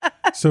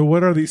So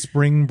what are these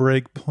spring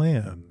break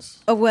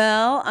plans?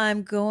 Well,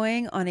 I'm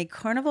going on a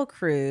Carnival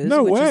cruise.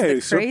 No which way.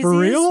 Is the craziest So for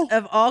real?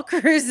 of all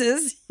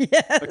cruises.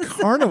 Yes. A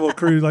Carnival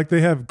cruise, like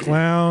they have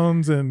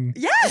clowns and...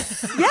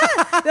 Yes.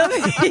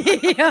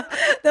 Yeah.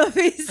 There'll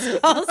be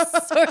all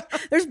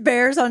sorts. There's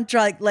bears on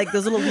like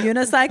those little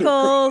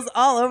unicycles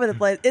all over the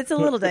place. It's a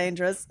little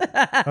dangerous.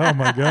 Oh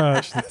my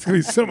gosh. That's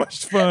going to be so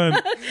much fun.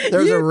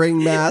 There's a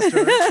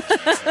ringmaster.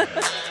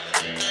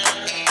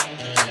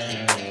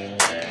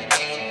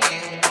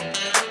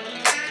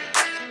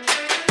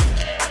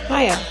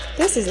 Hiya,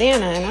 this is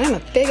Anna, and I'm a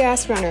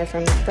big-ass runner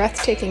from the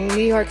breathtaking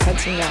New York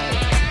Hudson Valley,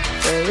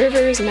 where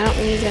rivers,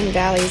 mountains, and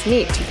valleys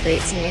meet to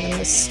create some of the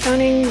most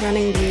stunning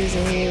running views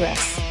in the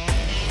U.S.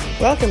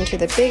 Welcome to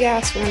the Big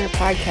Ass Runner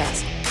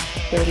podcast,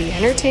 where we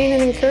entertain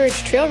and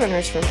encourage trail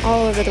runners from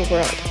all over the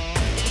world.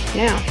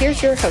 Now,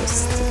 here's your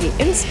host, the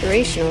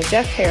inspirational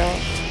Jeff Harrell.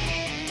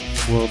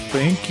 Well,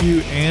 thank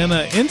you,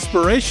 Anna.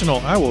 Inspirational.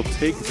 I will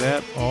take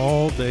that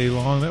all day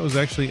long. That was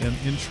actually an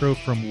intro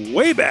from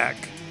way back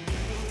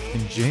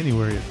in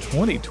January of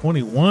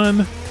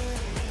 2021.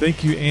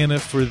 Thank you, Anna,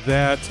 for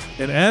that.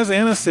 And as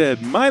Anna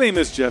said, my name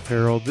is Jeff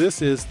Harrell.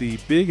 This is the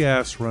Big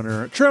Ass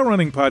Runner Trail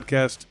Running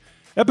Podcast,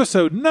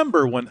 episode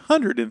number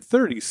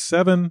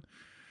 137.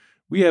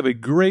 We have a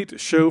great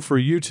show for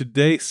you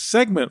today.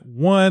 Segment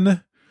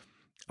 1,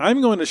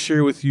 I'm going to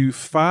share with you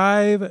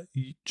 5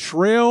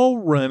 trail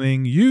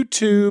running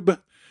YouTube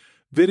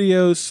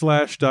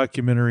videos /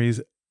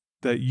 documentaries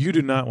that you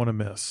do not want to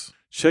miss.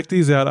 Check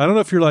these out. I don't know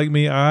if you're like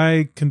me.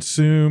 I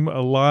consume a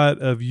lot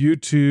of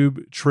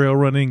YouTube trail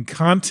running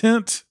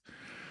content.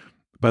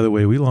 By the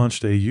way, we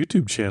launched a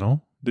YouTube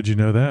channel. Did you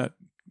know that?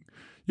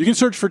 You can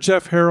search for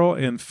Jeff Harrell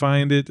and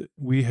find it.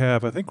 We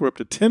have, I think we're up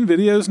to 10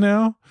 videos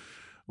now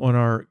on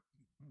our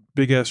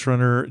Big Ass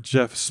Runner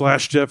Jeff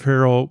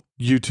Harrell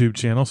YouTube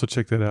channel. So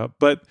check that out.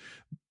 But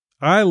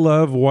I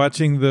love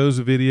watching those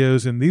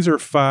videos. And these are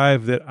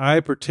 5 that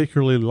I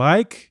particularly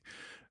like.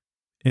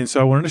 And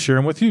so I wanted to share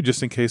them with you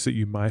just in case that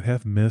you might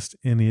have missed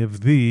any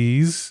of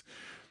these.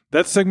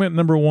 That's segment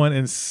number 1.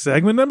 And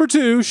segment number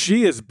 2,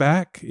 she is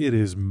back. It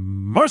is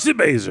Marcy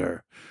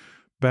Baser,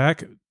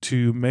 back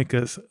to make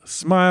us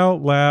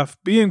smile, laugh,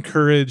 be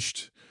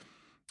encouraged,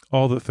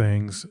 all the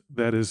things.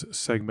 That is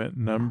segment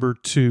number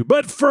 2.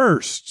 But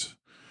first,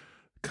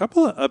 a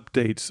couple of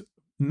updates.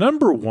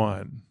 Number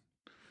 1,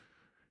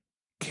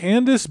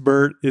 Candace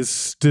Burt is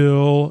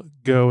still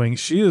going.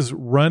 She is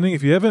running.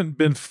 If you haven't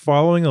been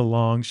following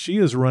along, she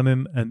is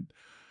running a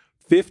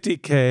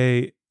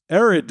 50K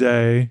every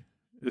day,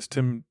 as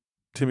Timmy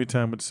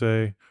Time would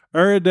say.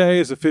 Every day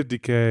is a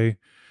 50K.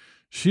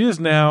 She is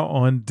now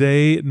on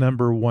day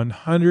number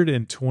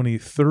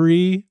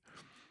 123.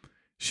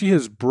 She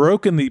has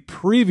broken the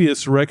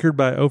previous record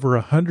by over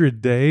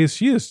 100 days.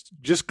 She is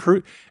just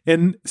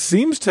and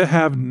seems to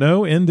have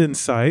no end in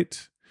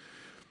sight.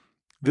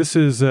 This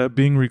is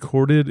being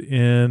recorded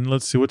in,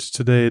 let's see, what's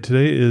today?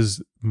 Today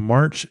is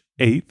March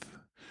 8th.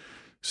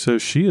 So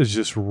she is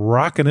just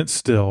rocking it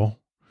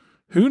still.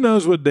 Who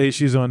knows what day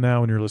she's on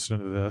now when you're listening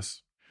to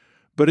this?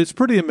 But it's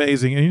pretty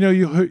amazing. And,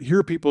 you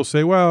hear people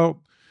say,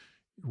 well,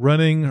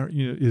 running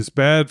is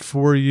bad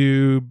for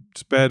you.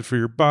 It's bad for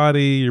your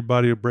body. Your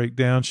body will break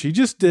down. She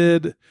just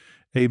did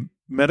a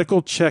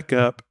medical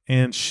checkup,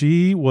 and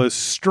she was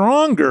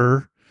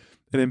stronger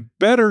and in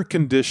better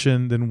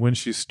condition than when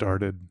she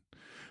started.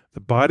 The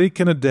body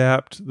can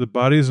adapt. The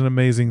body is an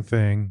amazing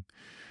thing.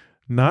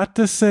 Not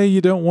to say you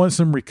don't want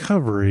some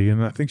recovery,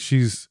 and I think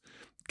she's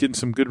getting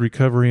some good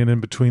recovery in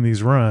between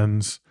these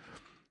runs.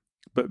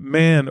 But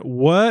man,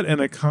 what an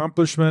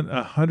accomplishment.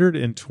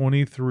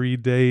 123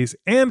 days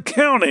and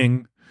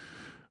counting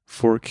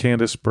for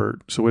Candace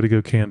Burt. So way to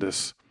go,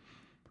 Candace.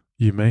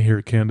 You may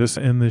hear Candace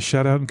in the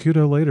shout out and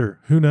kudo later.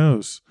 Who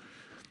knows?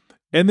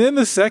 And then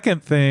the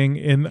second thing,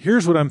 and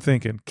here's what I'm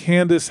thinking.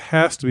 Candace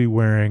has to be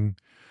wearing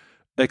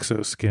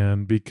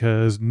Exoskin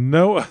because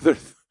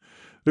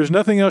there's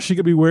nothing else she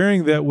could be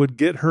wearing that would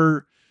get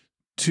her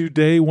to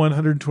day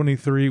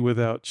 123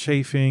 without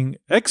chafing.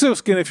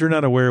 Exoskin, if you're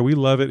not aware, we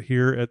love it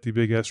here at the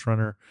Big Ass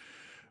Runner.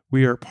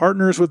 We are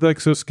partners with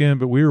Exoskin,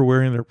 but we were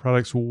wearing their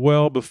products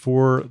well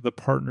before the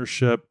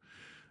partnership.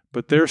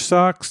 But their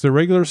socks, the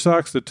regular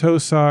socks, the toe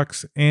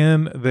socks,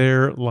 and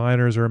their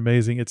liners are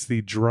amazing. It's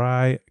the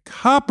dry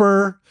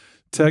copper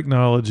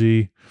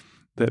technology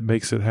that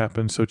makes it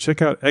happen. So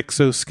check out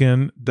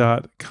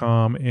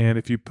exoskin.com. And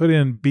if you put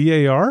in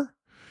BAR,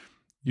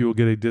 you will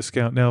get a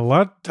discount. Now, a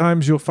lot of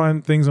times you'll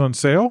find things on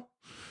sale.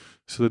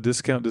 So the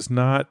discount does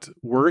not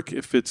work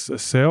if it's a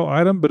sale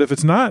item. But if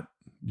it's not,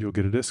 you'll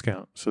get a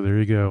discount. So there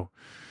you go.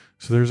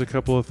 So there's a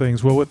couple of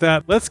things. Well, with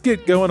that, let's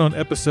get going on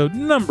episode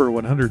number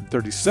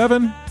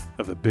 137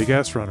 of the Big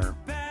Ass Runner.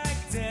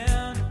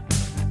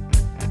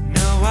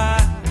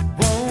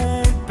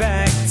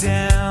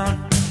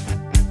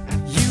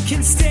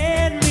 Can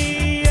stand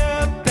me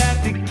up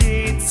at the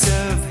gates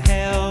of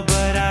hell,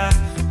 but I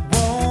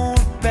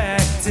won't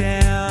back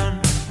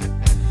down.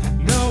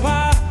 No,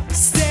 I'll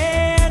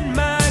stand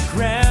my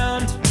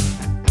ground,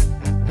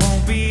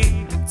 won't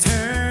be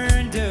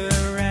turned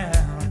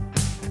around.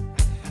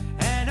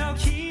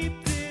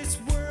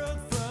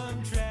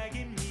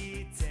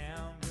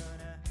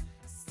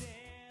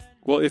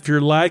 Well, if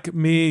you're like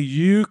me,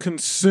 you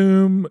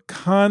consume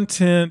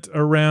content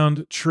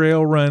around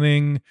trail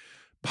running,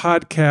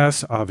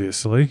 podcasts,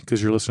 obviously,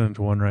 because you're listening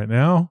to one right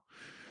now.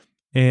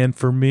 And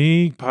for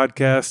me,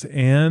 podcasts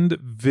and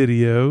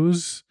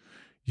videos,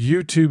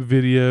 YouTube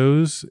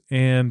videos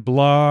and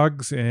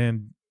blogs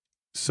and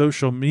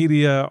social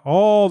media,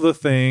 all the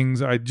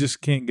things. I just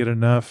can't get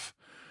enough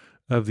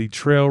of the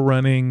trail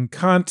running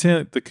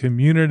content, the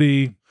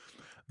community,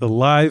 the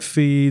live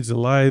feeds, the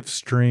live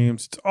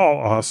streams. It's all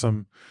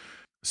awesome.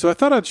 So I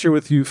thought I'd share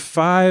with you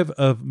 5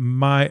 of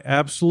my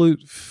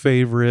absolute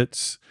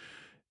favorites.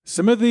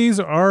 Some of these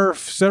are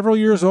several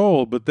years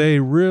old, but they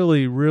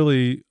really,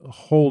 really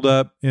hold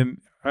up.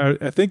 And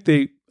I think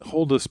they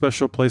hold a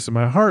special place in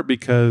my heart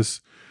because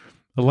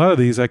a lot of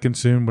these I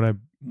consumed when I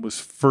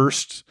was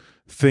first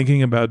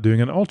thinking about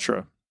doing an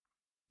ultra.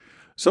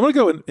 So I'm going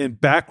to go in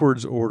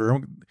backwards order.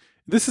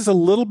 This is a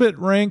little bit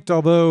ranked,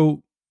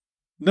 although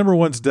number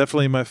 1's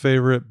definitely my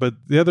favorite, but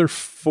the other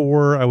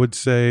 4 I would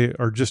say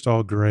are just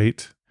all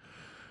great.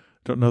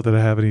 Don't know that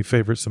I have any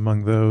favorites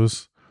among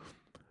those.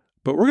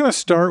 But we're going to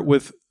start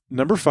with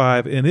number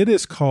 5, and it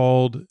is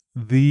called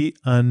The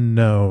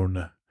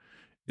Unknown.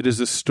 It is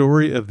the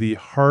story of the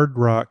Hard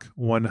Rock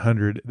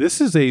 100. This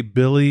is a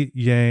Billy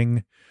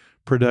Yang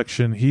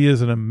production. He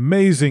is an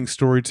amazing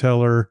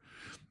storyteller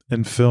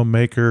and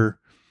filmmaker,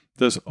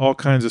 does all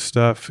kinds of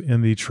stuff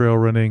in the trail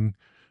running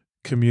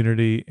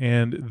community.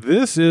 And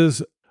this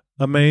is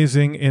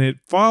amazing, and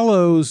it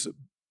follows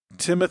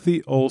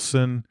Timothy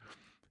Olson.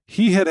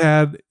 He had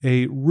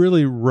a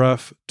really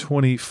rough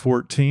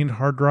 2014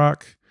 Hard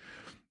Rock,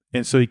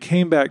 and so he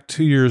came back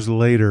 2 years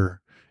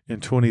later in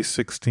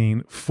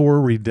 2016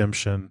 for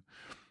redemption.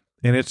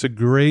 And it's a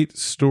great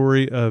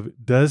story of,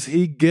 does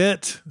he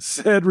get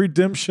said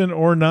redemption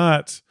or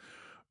not?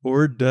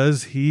 Or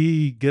does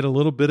he get a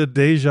little bit of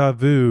deja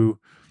vu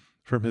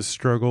from his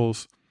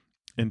struggles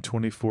in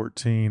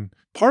 2014?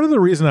 Part of the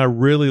reason I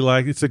really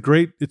like it's a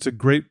great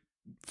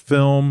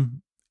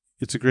film.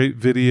 It's a great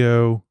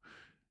video.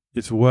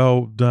 It's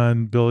well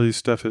done. Billy's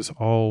stuff is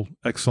all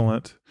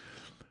excellent.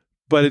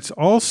 But it's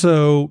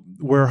also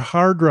where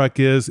Hard Rock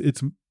is.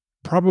 It's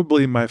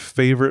probably my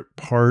favorite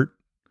part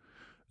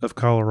of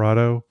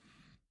Colorado.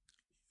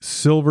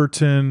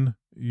 Silverton,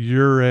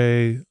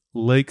 Ouray,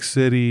 Lake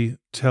City,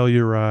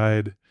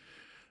 Telluride.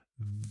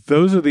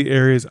 Those are the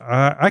areas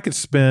I could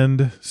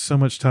spend so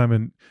much time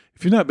in.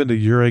 If you've not been to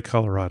Ouray,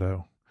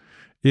 Colorado,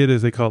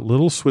 they call it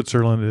Little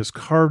Switzerland. It is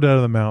carved out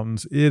of the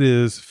mountains. It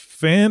is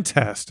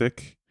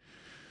fantastic.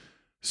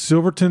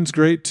 Silverton's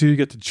great too. You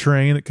get the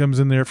train that comes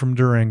in there from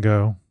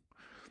Durango.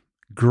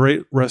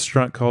 Great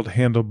restaurant called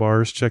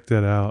Handlebars. Check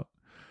that out.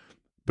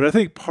 But I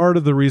think part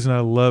of the reason I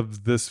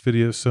love this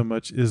video so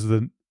much is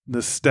the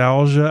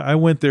nostalgia. I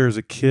went there as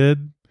a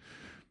kid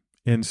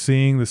and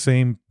seeing the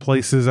same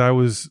places I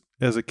was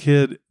as a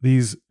kid,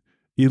 these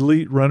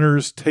elite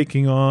runners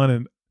taking on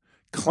and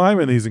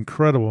climbing these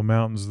incredible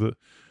mountains. The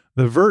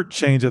vert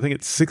change, I think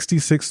it's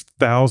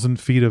 66,000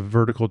 feet of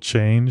vertical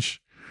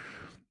change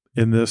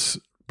in this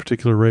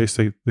particular race.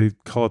 They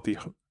call it the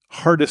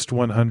hardest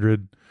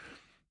 100,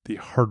 the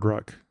Hard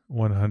Rock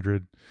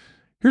 100.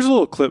 Here's a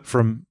little clip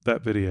from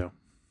that video.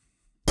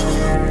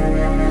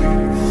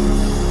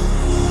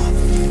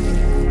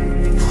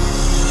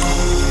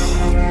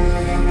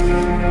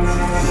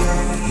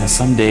 Now,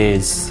 some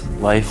days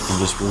life can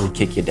just really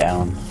kick you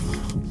down.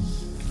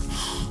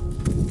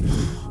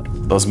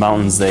 Those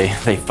mountains, they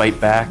fight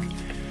back.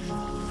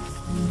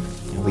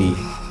 We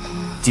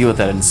deal with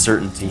that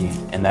uncertainty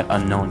and that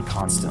unknown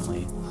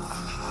constantly.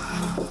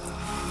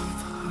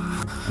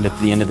 And at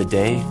the end of the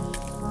day,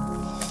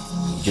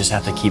 you just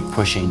have to keep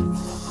pushing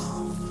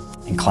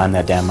and climb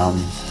that damn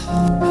mountain.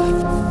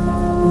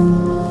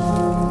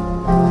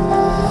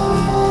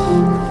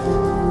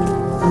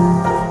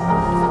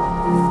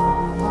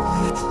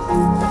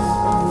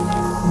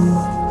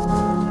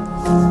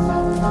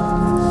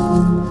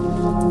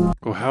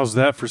 Well, how's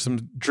that for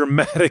some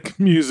dramatic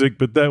music?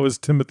 But that was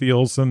Timothy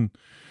Olson,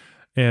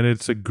 and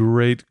it's a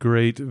great,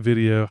 great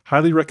video.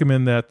 Highly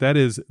recommend that. That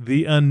is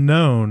The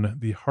Unknown,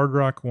 the Hard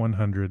Rock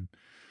 100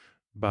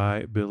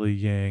 by Billy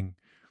Yang.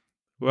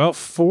 Well,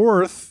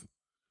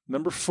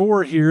 number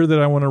 4 here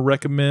that I want to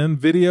recommend,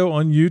 video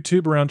on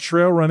YouTube around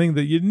trail running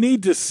that you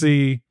need to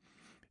see,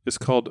 is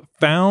called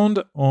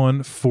Found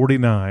on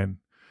 49.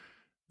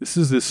 This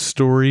is the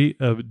story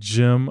of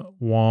Jim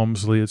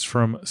Walmsley. It's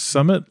from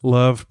Summit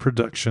Love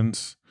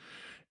Productions.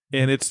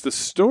 And it's the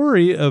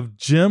story of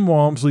Jim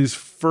Walmsley's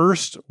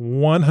first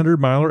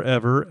 100-miler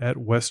ever at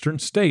Western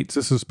States.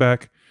 This is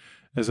back,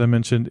 as I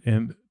mentioned,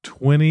 in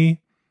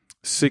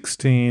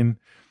 2016.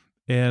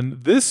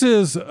 And this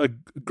is a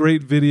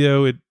great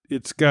video.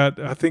 It's got,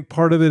 I think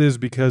part of it is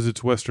because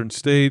it's Western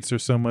States.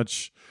 There's so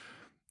much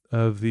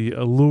of the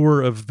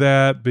allure of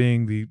that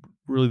being the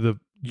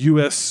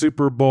U.S.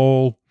 Super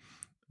Bowl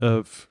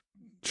of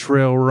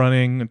trail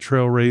running and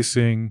trail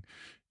racing,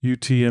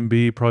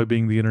 UTMB probably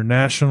being the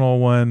international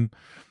one.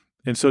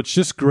 And so it's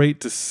just great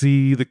to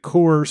see the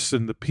course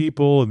and the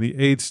people and the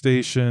aid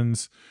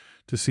stations,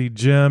 to see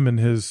Jim and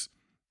his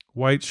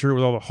white shirt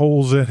with all the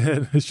holes in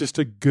it. It's just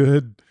a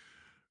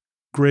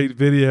great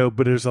video,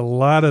 but there's a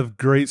lot of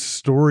great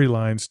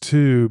storylines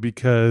too,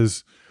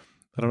 because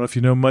I don't know if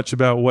you know much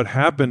about what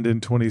happened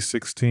in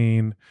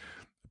 2016,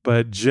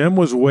 but Jim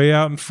was way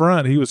out in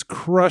front. He was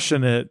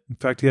crushing it. In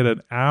fact, he had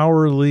an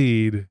hour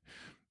lead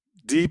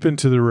deep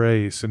into the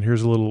race. And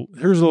here's a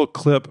little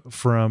clip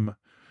from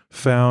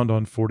Found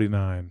on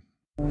 49.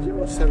 Jim,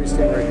 let's have you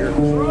stand right here.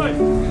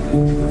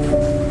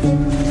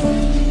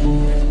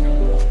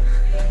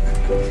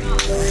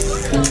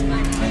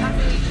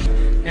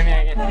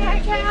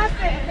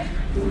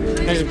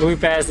 I just blew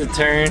past the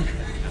turn.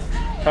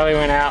 Probably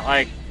went out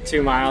like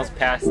 2 miles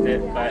past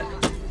it, but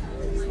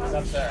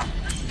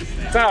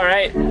it's all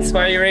right. That's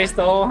why you raced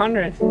the whole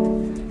 100,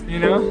 you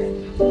know?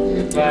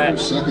 But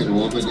it's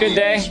a good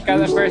day. Got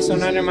the first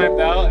one under my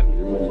belt.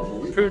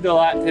 Proved a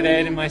lot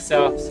today to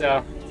myself,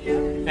 so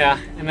yeah.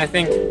 And I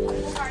think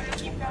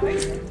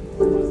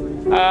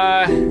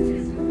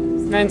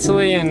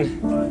mentally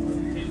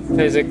and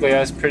physically I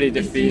was pretty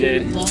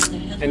defeated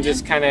and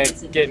just kind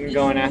of getting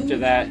going after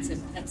that.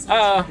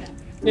 Uh-oh,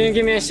 you didn't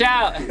give me a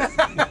shout.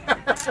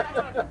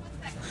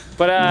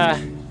 But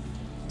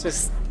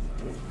just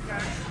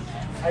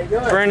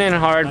burning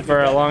hard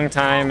for a long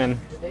time, and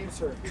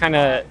kind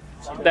of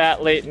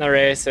that late in the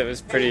race it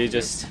was pretty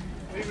just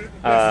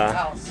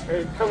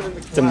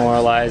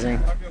demoralizing.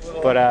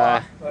 But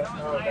I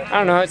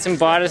don't know, it's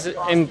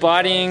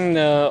embodying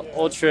the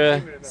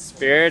ultra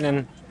spirit,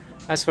 and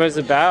that's what it's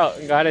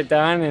about. Got it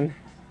done, and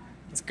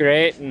it's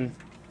great, and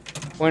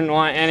wouldn't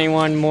want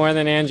anyone more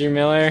than Andrew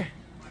Miller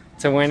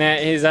to win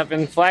it. He's up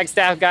in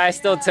Flagstaff, guy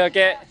still took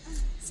it,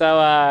 so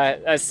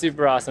that's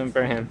super awesome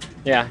for him.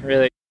 Yeah,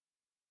 really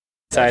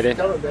excited.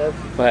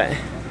 But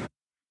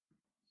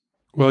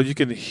well, you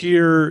can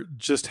hear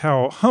just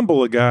how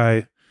humble a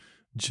guy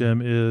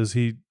Jim is.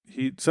 He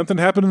something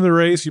happened in the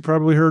race. You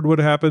probably heard what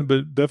happened,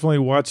 but definitely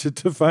watch it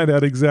to find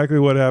out exactly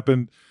what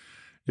happened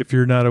if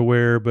you're not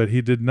aware. But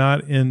he did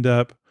not end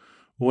up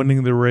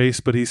winning the race,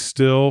 but he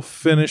still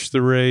finished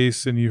the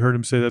race. And you heard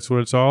him say that's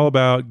what it's all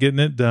about, getting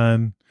it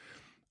done,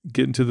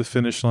 getting to the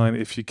finish line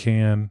if you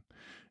can,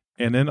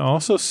 and then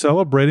also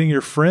celebrating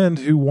your friend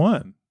who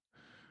won.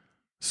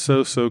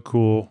 So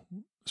cool.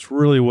 It's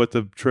really what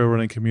the trail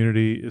running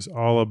community is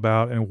all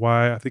about, and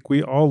why I think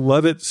we all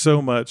love it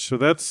so much. So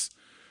that's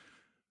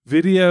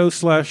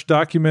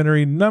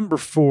video/documentary number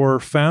 4,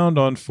 Found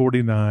on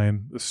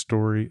 49, the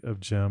story of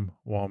Jim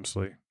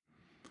Walmsley.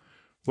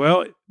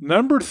 Well,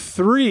 number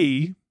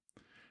 3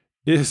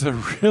 is a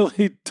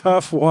really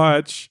tough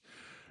watch,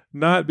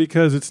 not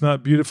because it's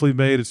not beautifully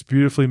made. It's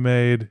beautifully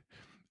made.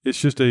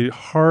 It's just a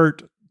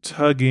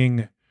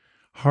heart-tugging,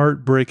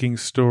 heartbreaking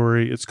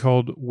story. It's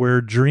called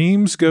Where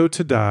Dreams Go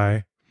to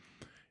Die.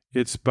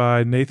 It's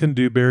by Nathan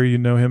Dewberry. You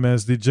know him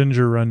as the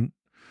Ginger Run.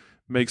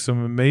 Makes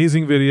some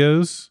amazing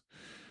videos.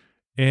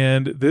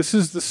 And this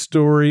is the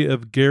story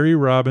of Gary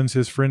Robbins,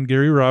 his friend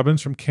Gary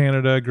Robbins from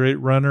Canada, great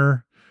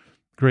runner,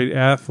 great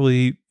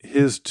athlete.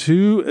 His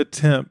 2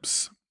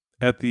 attempts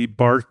at the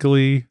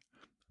Barkley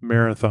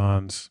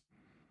Marathons.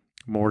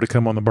 More to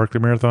come on the Barkley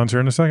Marathons here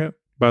in a second,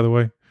 by the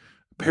way,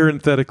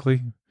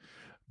 parenthetically.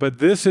 But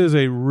this is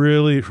a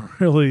really,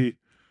 really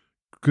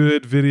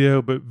good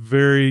video, but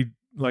very,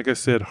 like I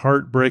said,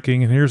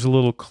 heartbreaking. And here's a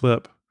little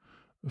clip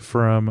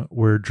from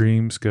Where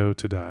Dreams Go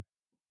to Die.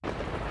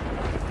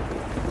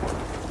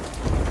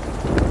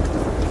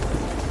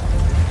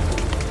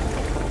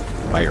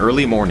 By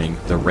early morning,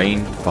 the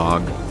rain,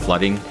 fog,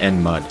 flooding,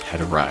 and mud had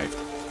arrived.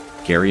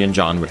 Gary and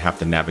John would have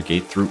to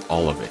navigate through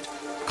all of it,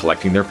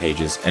 collecting their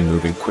pages and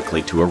moving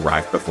quickly to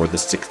arrive before the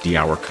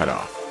 60-hour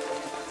cutoff.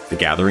 The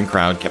gathering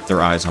crowd kept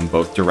their eyes on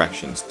both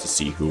directions to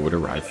see who would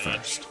arrive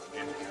first.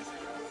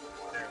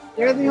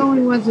 They're the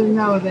only ones who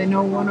know. They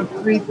know one of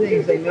 3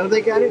 things. They know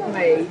they got it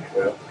made.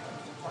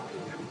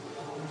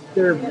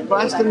 They're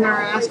busting their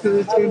ass because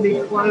it's going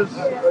to be close,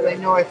 or they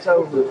know it's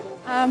over.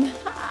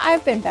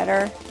 I've been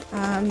better.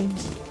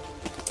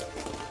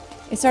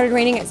 It started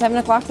raining at 7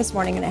 o'clock this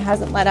morning, and it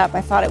hasn't let up.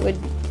 I thought it would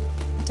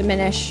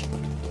diminish,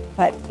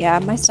 but yeah,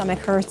 my stomach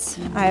hurts.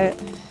 I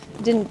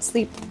didn't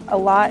sleep a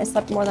lot. I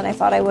slept more than I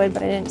thought I would,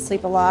 but I didn't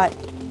sleep a lot.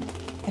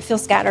 I feel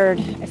scattered.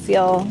 I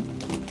feel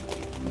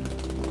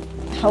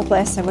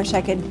helpless. I wish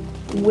I could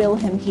will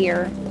him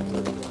here.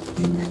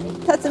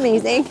 That's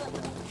amazing.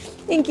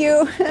 Thank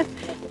you.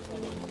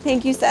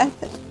 Thank you,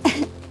 Seth.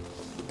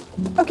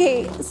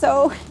 Okay,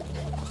 so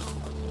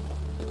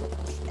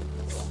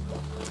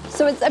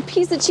it's a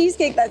piece of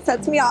cheesecake that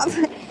sets me off.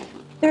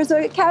 There's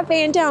a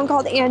cafe in town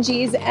called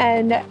Angie's,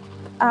 and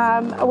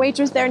a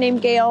waitress there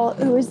named Gail,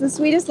 who is the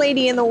sweetest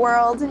lady in the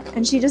world,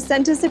 and she just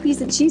sent us a piece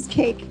of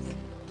cheesecake.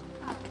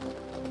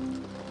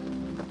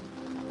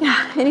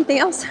 Yeah, anything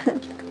else?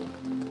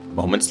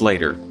 Moments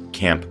later,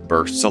 camp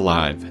bursts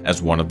alive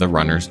as one of the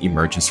runners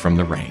emerges from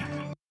the rain.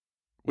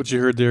 What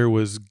you heard there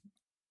was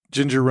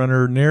Ginger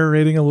Runner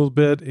narrating a little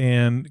bit,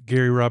 and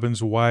Gary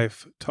Robbins'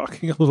 wife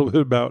talking a little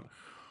bit about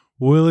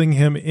willing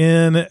him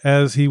in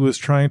as he was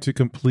trying to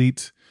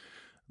complete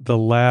the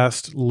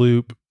last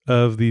loop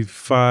of the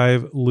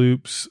 5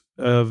 loops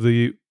of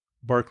the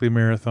Barkley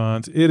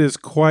Marathons. It is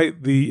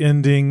quite the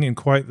ending and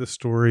quite the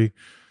story.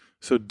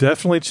 So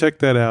definitely check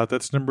that out.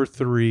 That's number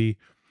 3,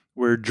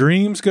 Where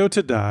Dreams Go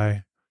to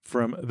Die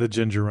from The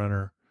Ginger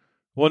Runner.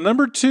 Well,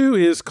 number 2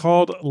 is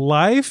called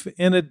Life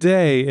in a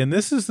Day, and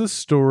this is the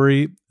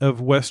story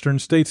of Western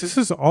States. This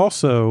is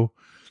also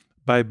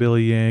by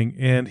Billy Yang,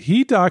 and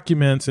he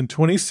documents in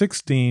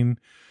 2016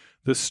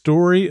 the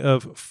story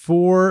of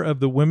 4 of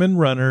the women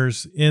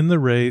runners in the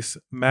race: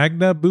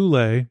 Magna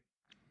Boulay,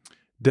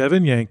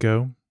 Devin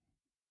Yanko,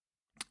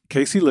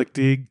 Casey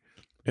Lichtig,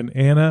 and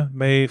Anna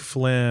Mae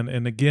Flynn.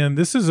 And again,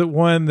 this is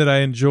one that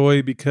I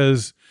enjoy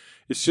because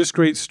it's just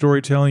great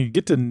storytelling. You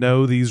get to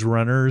know these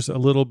runners a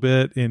little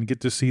bit and get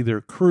to see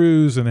their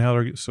crews and how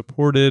they're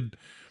supported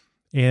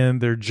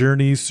and their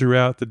journeys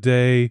throughout the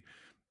day.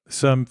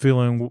 Some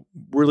feeling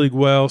really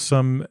well,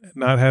 some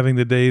not having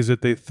the days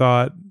that they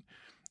thought,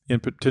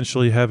 and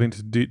potentially having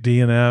to do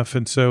DNF.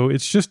 And so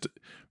it's just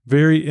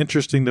very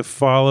interesting to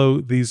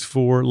follow these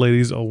 4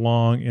 ladies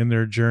along in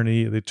their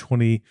journey, the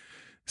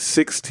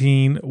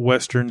 2016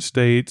 Western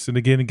States. And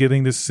again,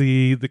 getting to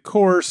see the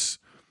course,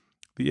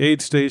 the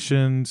aid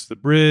stations, the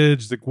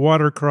bridge, the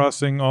water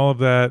crossing, all of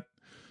that.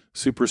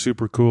 Super,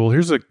 super cool.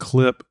 Here's a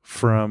clip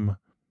from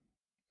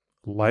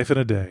Life in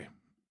a Day.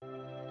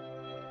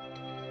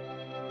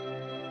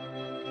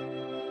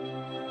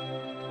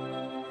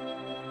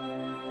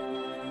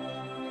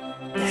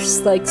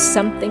 There's like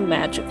something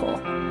magical.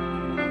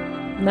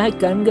 When that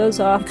gun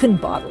goes off, I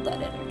couldn't bottle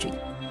that energy.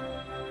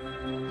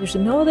 There's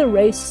no other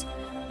race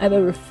I've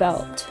ever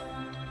felt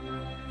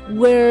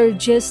where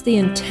just the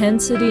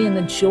intensity and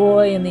the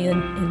joy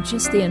and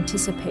just the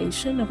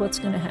anticipation of what's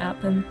going to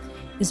happen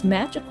is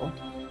magical.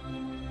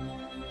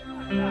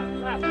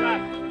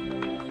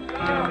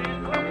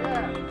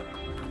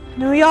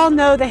 We all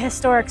know the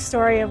historic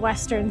story of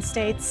Western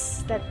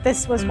States, that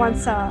this was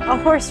once a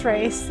horse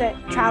race that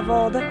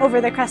traveled over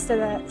the crest of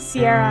the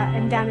Sierra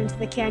and down into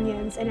the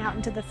canyons and out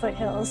into the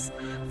foothills,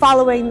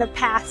 following the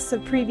paths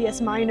of previous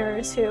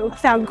miners who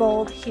found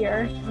gold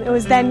here. It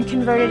was then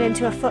converted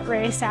into a foot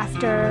race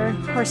after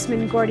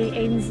horseman Gordy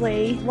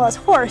Ainslie, well, his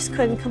horse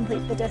couldn't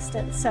complete the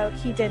distance, so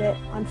he did it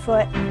on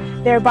foot,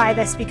 thereby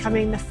this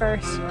becoming the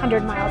first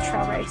 100-mile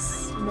trail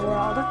race in the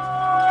world.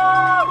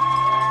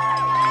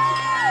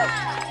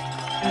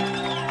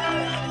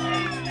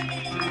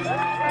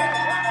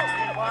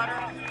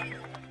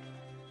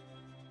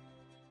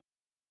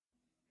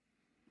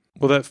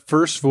 Well, that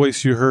first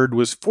voice you heard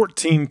was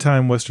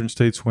 14-time Western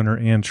States winner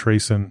Ann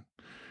Trayson.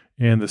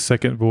 And the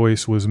second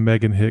voice was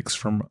Megan Hicks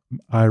from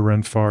I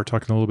Run Far,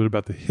 talking a little bit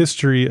about the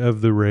history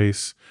of the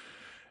race.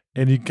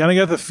 And you kind of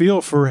got the feel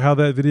for how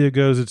that video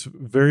goes. It's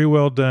very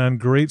well done,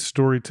 great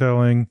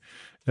storytelling,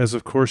 as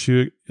of course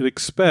you'd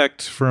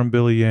expect from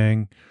Billy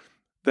Yang.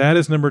 That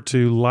is number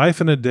 2,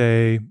 Life in a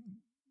Day,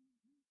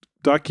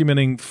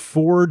 documenting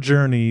 4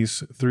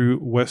 journeys through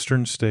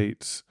Western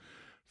States.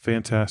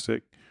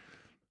 Fantastic.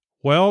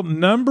 Well,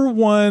 number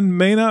 1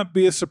 may not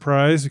be a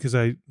surprise because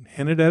I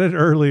hinted at it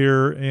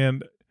earlier,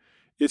 and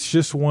it's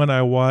just one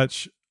I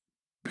watch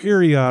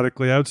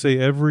periodically. I would say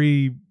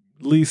every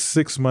at least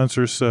 6 months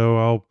or so,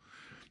 I'll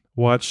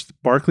watch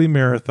Barkley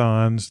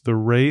Marathons, the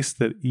race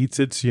that eats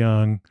its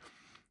young.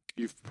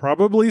 You've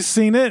probably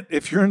seen it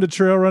if you're into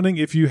trail running.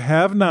 If you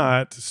have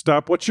not,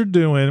 stop what you're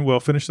doing. Well,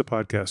 finish the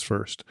podcast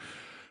first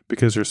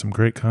because there's some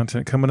great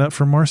content coming up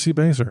from Marcy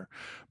Baser.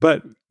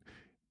 But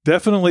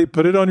definitely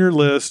put it on your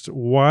list.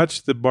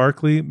 Watch the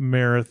Barkley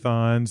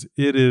Marathons.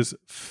 It is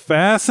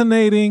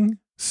fascinating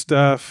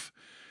stuff.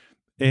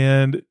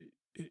 And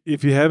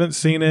if you haven't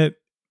seen it,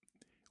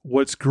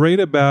 what's great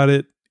about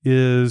it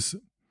is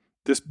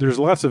there's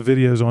lots of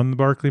videos on the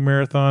Barkley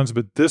Marathons,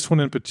 but this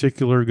one in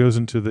particular goes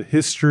into the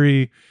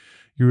history.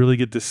 You really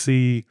get to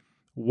see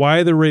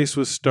why the race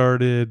was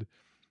started.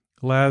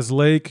 Laz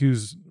Lake,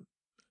 who's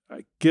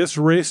I guess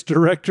race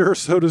director,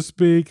 so to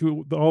speak,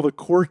 all the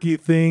quirky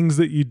things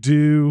that you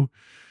do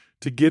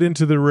to get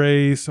into the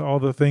race, all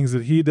the things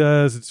that he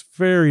does. It's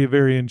very,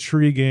 very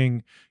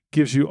intriguing,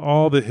 gives you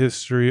all the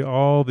history,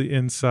 all the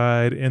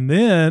inside. And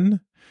then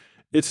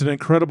it's an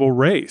incredible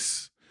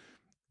race.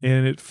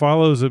 And it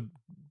follows a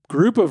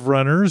group of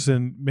runners.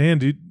 And man,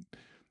 dude,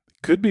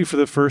 could be for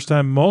the first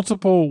time,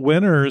 multiple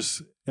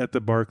winners at the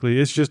Barkley.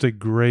 It's just a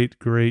great,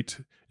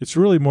 it's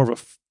really more of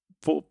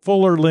a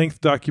fuller length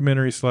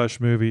documentary /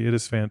 movie. It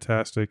is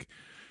fantastic.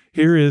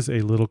 Here is a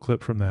little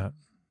clip from that.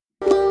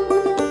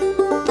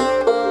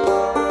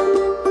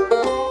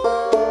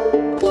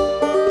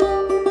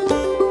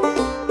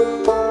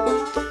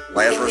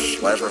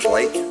 Lazarus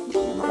Lake,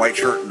 the white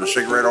shirt and the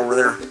cigarette over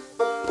there.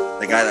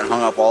 The guy that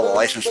hung up all the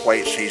license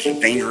plates, he's a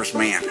dangerous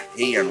man.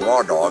 He and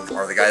Raw Dog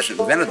are the guys that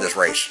invented this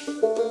race.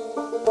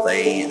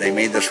 They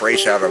made this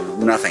race out of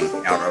nothing,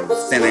 out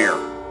of thin air.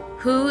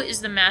 Who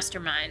is the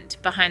mastermind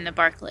behind the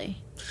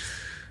Barkley?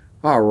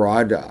 Oh,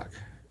 Raw Dog.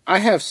 I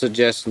have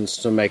suggestions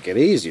to make it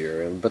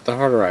easier, but the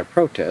harder I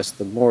protest,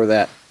 the more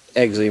that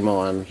eggs him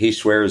on. He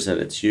swears that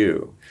it's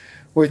you.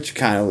 Which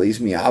kind of leaves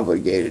me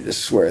obligated to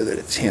swear that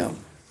it's him.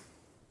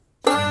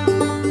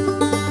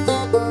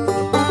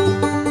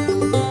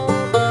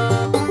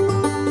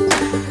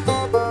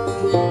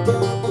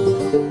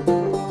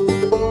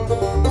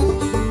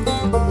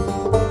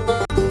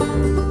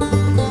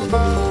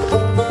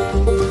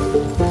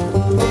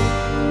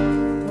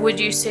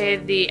 you say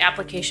the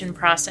application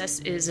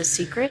process is a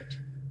secret?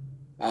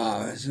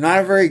 It's not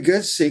a very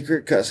good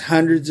secret because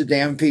hundreds of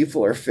damn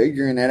people are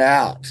figuring it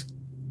out.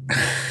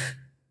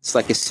 It's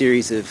like a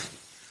series of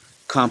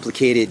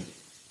complicated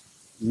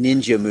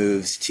ninja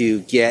moves to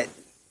get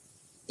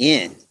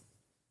in.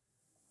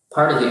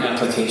 Part of the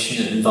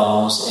application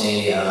involves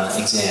a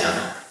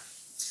exam.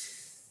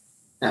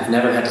 I've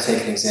never had to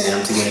take an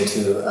exam to get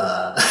into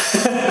a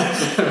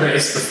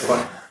race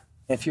before.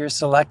 If you're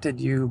selected,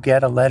 you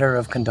get a letter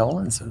of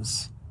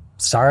condolences.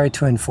 Sorry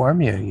to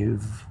inform you,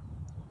 you've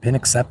been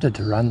accepted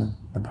to run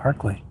the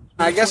Barkley.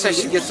 I guess I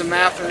should get some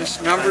math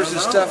and numbers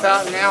and stuff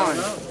out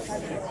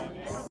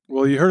now.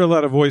 Well, you heard a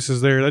lot of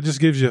voices there. That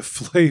just gives you a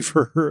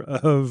flavor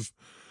of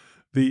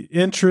the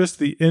interest,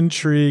 the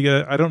intrigue.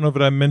 I don't know if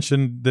I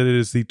mentioned that it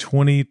is the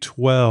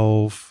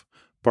 2012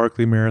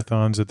 Barkley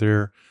Marathons that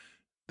they're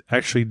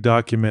actually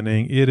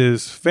documenting. It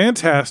is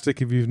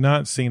fantastic. If you've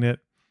not seen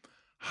it,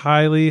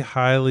 highly,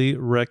 highly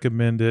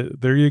recommend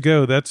it. There you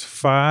go. That's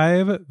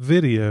 5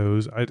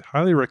 videos I'd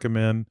highly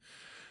recommend.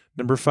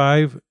 Number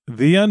 5,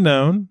 The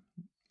Unknown.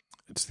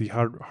 It's the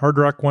Hard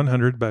Rock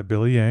 100 by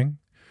Billy Yang.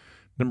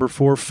 Number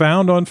 4,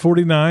 Found on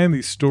 49,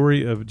 the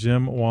story of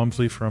Jim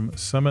Walmsley from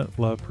Summit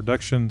Love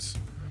Productions.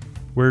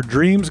 Where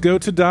Dreams Go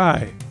to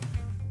Die,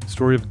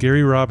 story of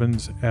Gary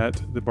Robbins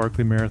at the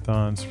Barkley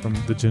Marathons from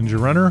The Ginger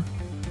Runner.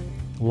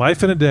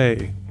 Life in a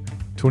Day,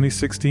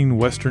 2016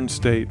 Western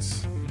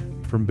States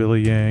from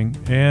Billy Yang.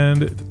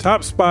 And at the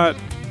top spot,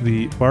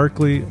 the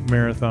Barkley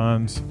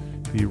Marathons,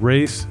 the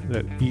race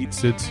that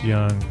eats its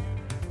young.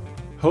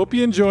 Hope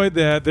you enjoyed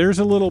that. There's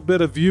a little bit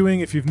of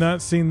viewing if you've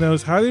not seen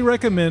those. Highly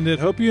recommend it.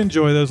 Hope you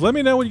enjoy those. Let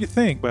me know what you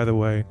think, by the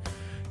way.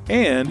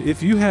 And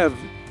if you have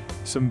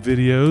some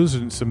videos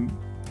and some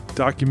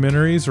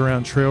documentaries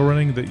around trail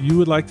running that you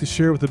would like to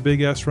share with the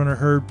Big Ass Runner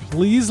herd,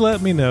 please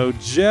let me know.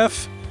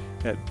 Jeff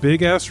at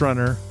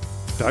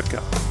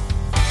bigassrunner.com.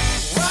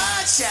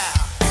 Watch out.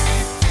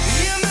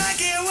 You might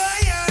get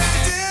what you're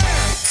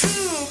after.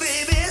 Cool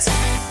babies.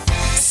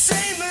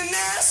 Same but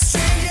not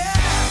stranger.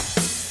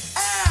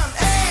 I'm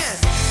an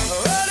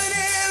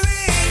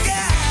ordinary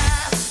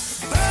guy.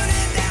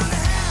 Burning down the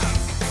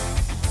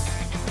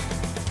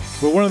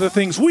house. Well, one of the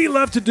things we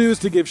love to do is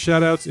to give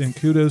shout outs and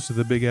kudos to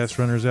the Big Ass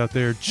Runners out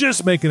there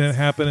just making it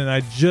happen. And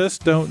I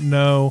just don't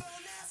know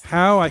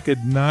how I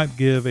could not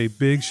give a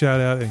big shout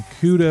out and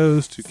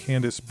kudos to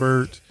Candace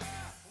Burt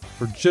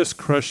for just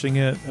crushing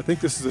it. I think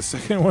this is the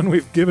second one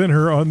we've given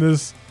her on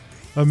this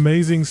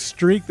amazing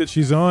streak that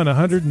she's on.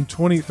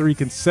 123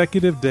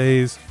 consecutive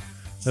days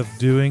of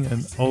doing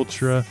an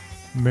ultra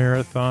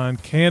marathon.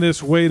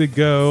 Candace, way to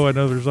go. I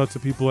know there's lots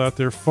of people out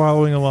there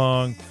following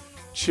along,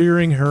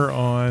 cheering her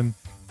on.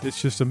 It's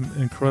just some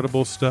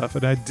incredible stuff.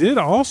 And I did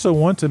also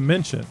want to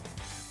mention,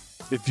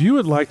 if you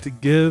would like to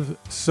give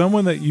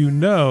someone that you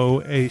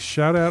know a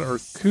shout out or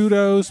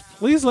kudos,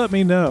 please let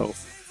me know.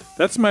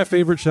 That's my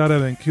favorite shout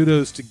out and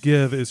kudos to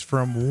give is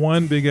from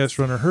one Big Ass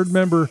Runner herd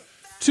member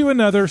to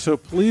another. So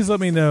please let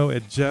me know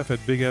at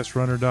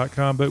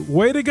jeff@bigassrunner.com. But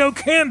way to go,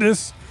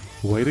 Candace.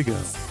 Way to go.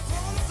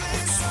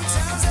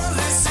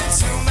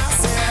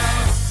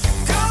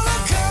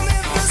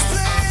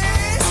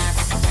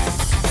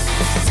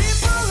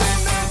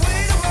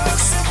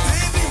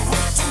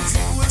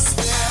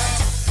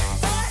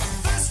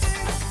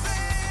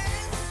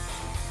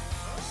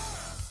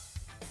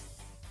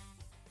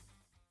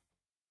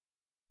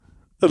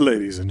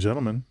 Ladies and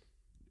gentlemen,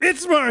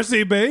 it's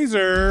Marcy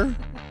Baser.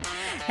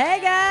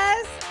 Hey,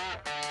 guys.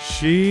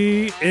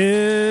 She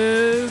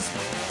is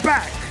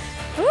back.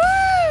 Woo!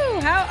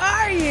 How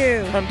are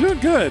you? I'm doing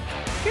good.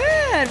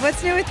 Good.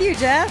 What's new with you,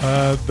 Jeff?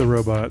 The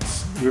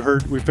robots.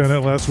 We found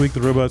out last week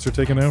the robots are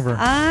taking over.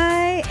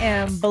 I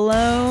am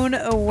blown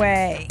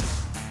away.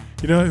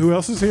 You know who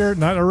else is here?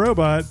 Not a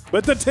robot,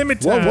 but the Timmy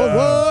Time.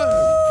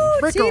 Whoa.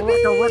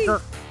 Ricker.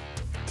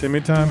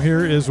 Timmy Time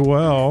here as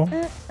well.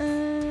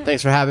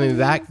 Thanks for having me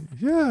back.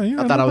 Yeah.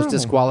 I thought I was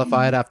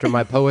disqualified after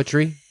my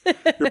poetry.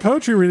 Your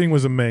poetry reading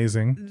was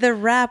amazing. The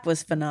rap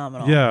was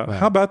phenomenal. Yeah. Wow.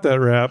 How about that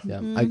rap?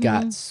 Yeah, I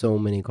got so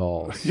many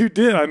calls. You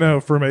did, I know,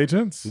 from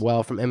agents.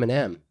 Well, from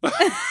Eminem.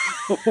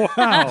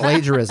 Wow.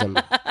 Plagiarism.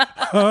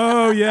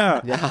 Oh,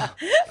 yeah. Yeah.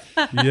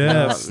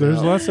 Yes. No.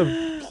 There's lots of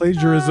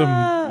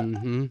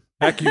plagiarism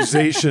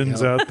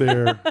accusations out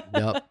there.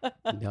 Yep.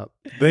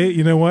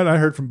 You know what? I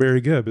heard from Barry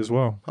Gibb as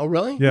well. Oh,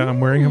 really? Yeah, I'm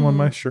wearing him on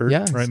my shirt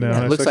right now.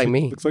 Yeah, it looks like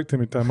me. Looks like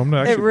Timmy Time. I'm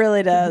not actually, It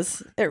really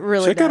does. It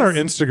really check does. out our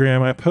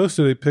Instagram. I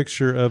posted a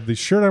picture of the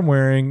shirt I'm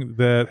wearing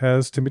that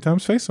has Timmy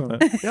Time's face on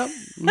it. Yep.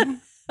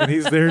 And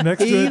he's there next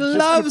to it. He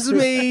loves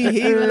me.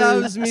 He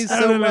loves me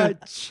so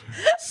much.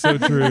 So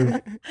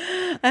true.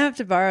 I have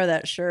to borrow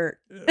that shirt.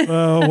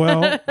 Oh,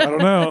 well, I don't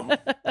know.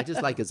 I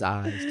just like his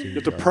eyes, too. You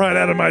have to pry it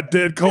out of my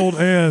dead, cold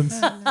hands.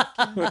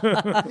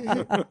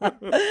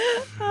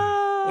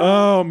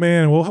 Oh,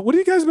 man. Well, what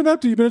have you guys been up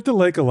to? You've been at the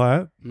lake a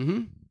lot.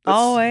 Mm-hmm.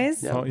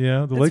 Always. Oh,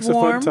 yeah. The It's lake's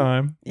warm. a fun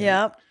time.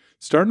 Yep.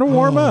 Starting to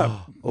warm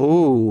up.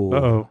 Oh.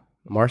 Uh-oh.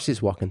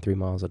 Marcy's walking 3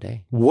 miles a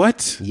day.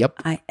 What? Yep.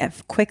 I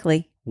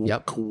quickly.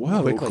 Yep.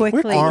 Whoa.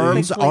 Quickly.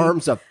 Arms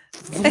up.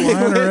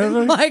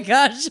 Oh my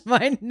gosh,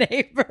 my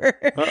neighbor.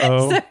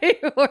 Uh-oh. So he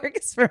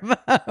works from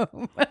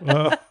home.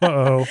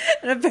 Uh-oh.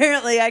 And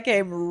apparently I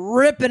came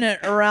ripping it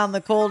around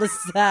the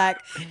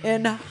cul-de-sac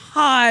in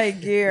high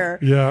gear.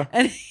 Yeah.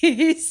 And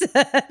he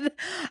said,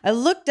 I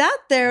looked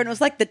out there and it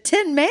was like the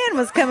Tin Man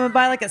was coming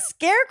by like a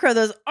scarecrow.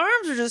 Those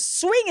arms were just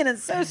swinging and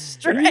so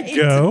straight. There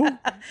you go.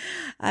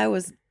 I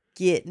was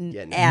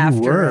getting after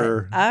You were.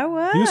 it. I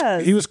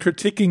was. He was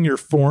critiquing your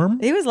form.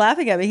 He was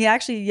laughing at me. He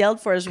actually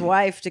yelled for his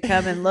wife to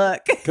come and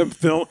look. Come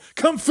film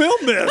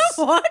this.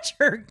 Come watch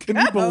her go. Can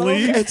you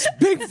believe it's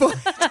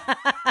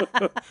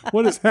Bigfoot?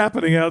 What is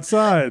happening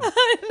outside?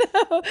 I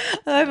know.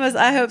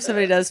 I hope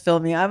somebody does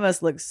film me. I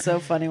must look so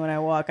funny when I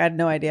walk. I had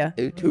no idea.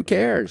 Who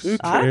cares? Who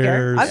I don't care.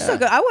 cares? I'm so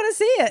good. I want to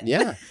see it.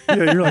 Yeah. Yeah,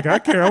 you're like, I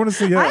care. I want to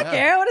see it. I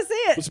care. I want to see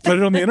it. Let's put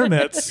it on the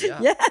internet.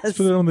 Yes. Let's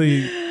put it on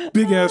the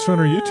Big Ass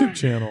Runner YouTube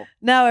channel.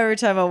 Now every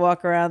time I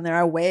walk around there,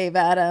 I wave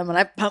at him and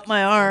I pump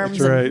my arms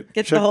That's right. and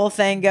get the whole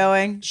thing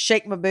going.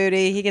 Shake my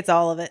booty. He gets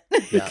all of it.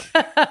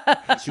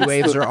 Yeah. She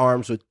waves her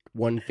arms with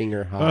one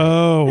finger high.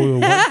 Oh,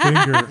 one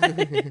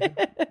finger.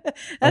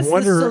 That's I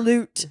wonder, the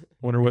salute.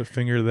 Wonder what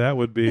finger that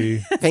would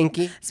be.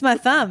 Pinky. It's my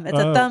thumb. It's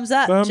a thumbs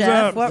up, thumbs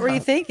Jeff. up. What were you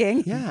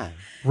thinking? Yeah.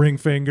 Ring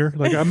finger.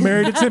 Like, I'm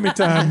married to Timmy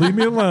time. Leave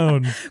me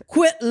alone.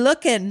 Quit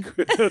looking.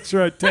 That's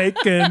right.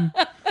 Taken.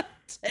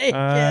 I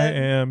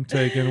am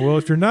taken. Well,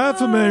 if you're not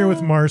familiar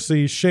with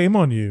Marcy, shame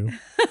on you.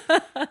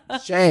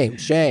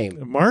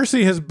 Shame.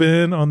 Marcy has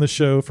been on the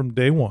show from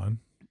day one,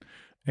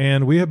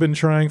 and we have been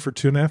trying for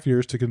 2.5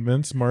 years to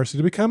convince Marcy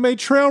to become a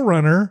trail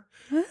runner.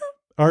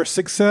 Our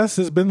success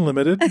has been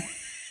limited.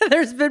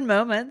 There's been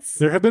moments.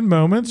 There have been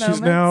moments.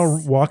 She's now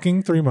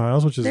walking 3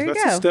 miles, which is There you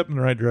that's go. a step in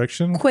the right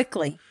direction.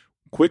 Quickly.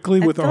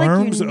 Quickly I with feel like you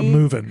arms need-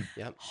 moving.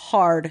 Yep.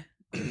 Hard.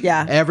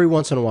 Yeah. Every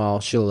once in a while,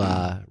 she'll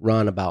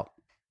run about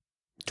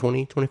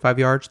 20, 25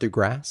 yards through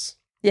grass.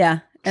 Yeah.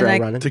 And Trail I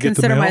running. To get to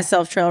consider mail?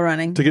 myself trail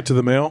running. To get to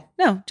the mail?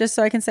 No, just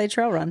so I can say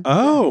trail run.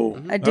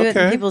 Oh. I do it in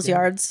okay. people's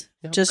yards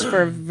just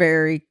for a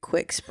very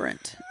quick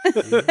sprint.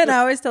 And I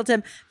always tell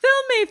Tim,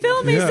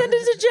 film me, Yeah. send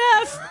it to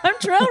Jeff. I'm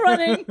trail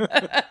running.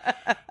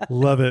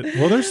 Love it.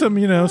 Well, there's some,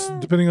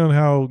 depending on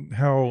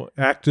how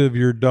active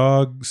your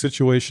dog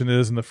situation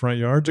is in the front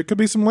yards, it could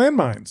be some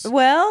landmines.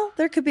 Well,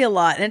 there could be a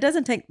lot. And it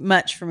doesn't take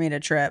much for me to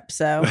trip.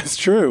 So That's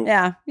true.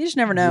 yeah, you just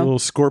never A know. little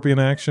scorpion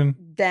action.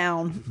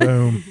 Down.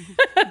 Boom.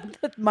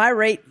 At my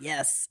rate,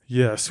 yes.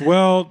 Yes.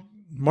 Well,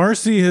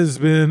 Marcy has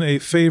been a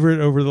favorite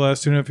over the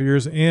last 2.5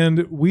 years,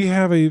 and we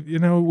have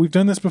we've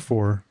done this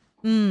before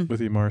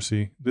with you,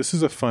 Marcy. This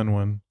is a fun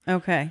one.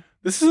 Okay.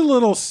 This is a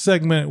little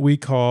segment we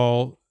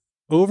call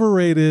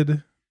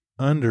overrated,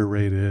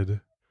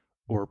 underrated,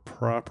 or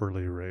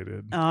properly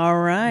rated. All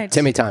right.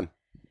 Timmy time.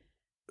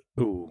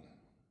 Ooh.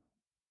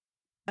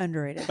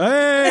 Underrated.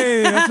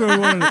 Hey, that's what we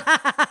wanted.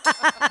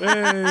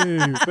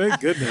 Hey, thank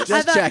goodness.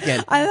 Just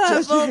checking. I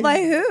thought, well, by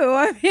who?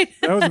 I mean,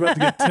 That was about to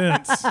get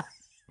tense.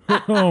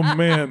 Oh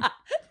man,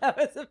 that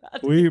was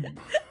about to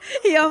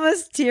he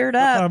almost teared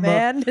up,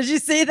 man. Did you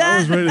see that? I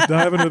was ready to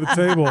dive into the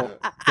table.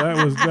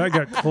 That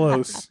got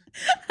close.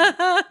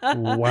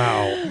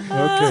 Wow.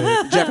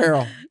 Okay. Jeff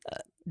Harrell.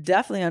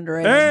 Definitely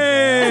underrated.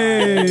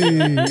 Hey.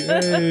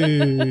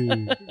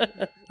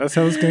 That's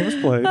how this game is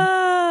played.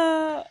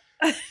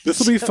 This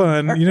will be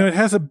fun. It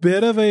has a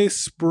bit of a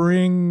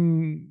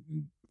spring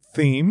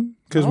theme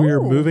because we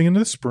are Oh, moving into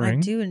the I spring.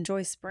 do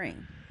enjoy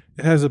spring.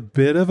 It has a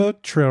bit of a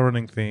trail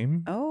running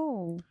theme.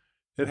 Oh,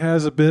 It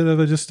has a bit of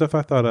a just stuff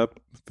I thought up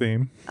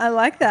theme. I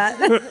like that.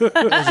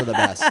 Those are the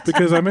best.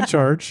 Because I'm in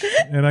charge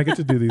and I get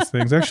to do these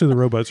things. Actually, the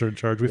robots are in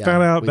charge. We Yeah,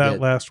 found out we that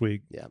did. last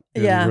week. Yeah.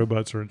 Yeah. The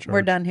robots are in charge.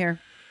 We're done here.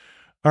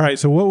 All right.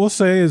 So what we'll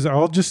say is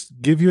I'll just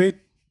give you a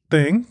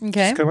thing.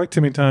 Okay. It's kind of like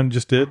Timmy Time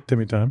just did.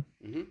 Timmy Time.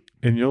 Mm-hmm.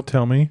 And you'll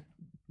tell me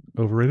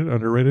overrated,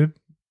 underrated,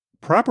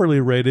 properly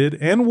rated,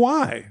 and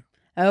why.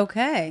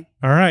 Okay.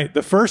 All right.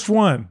 The first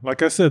one,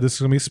 like I said, this is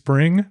going to be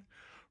spring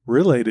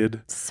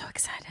related. So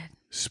excited.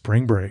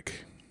 Spring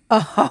break.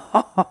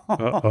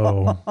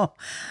 Uh-oh.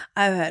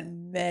 I've had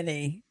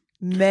many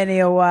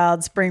a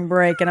wild spring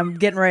break, and I'm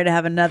getting ready to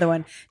have another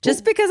one.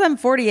 Just because I'm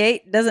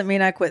 48 doesn't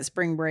mean I quit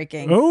spring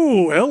breaking.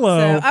 Oh,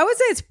 hello. So I would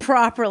say it's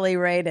properly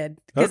rated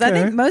because I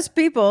Okay. think most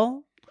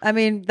people,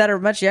 that are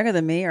much younger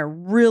than me, are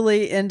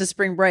really into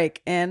spring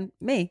break, and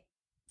me.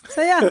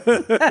 So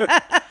yeah.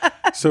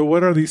 So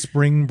what are these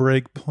spring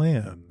break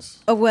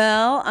plans?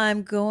 Well,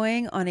 I'm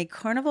going on a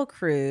Carnival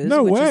cruise.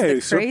 No which way.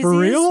 Is the So for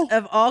craziest real?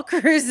 of all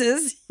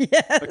cruises.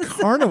 Yes. A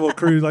carnival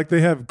cruise, like they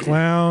have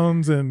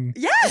clowns and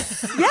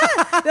Yes,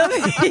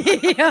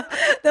 yeah.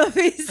 There'll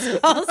be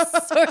all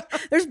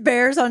sorts. There's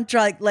bears on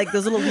like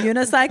those little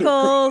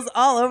unicycles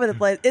all over the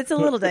place. It's a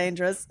little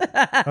dangerous.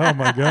 oh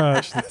my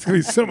gosh, that's gonna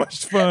be so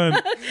much fun.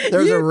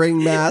 There's a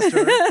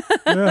ringmaster.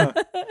 Yeah,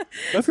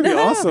 that's gonna be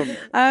awesome.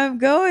 I'm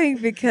going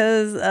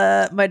because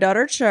my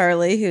daughter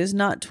Charlie, who's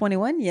not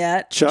 21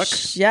 yet, Chuck?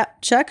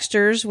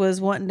 Chucksters was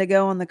wanting to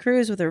go on the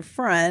cruise with her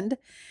friend.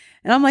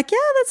 And I'm like, yeah,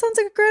 that sounds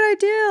like a great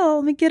idea.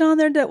 Let me get on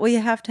there. Well, you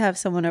have to have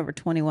someone over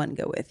 21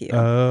 go with you.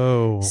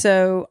 Oh.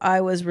 So I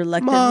was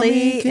reluctantly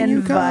Mommy, can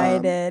you come?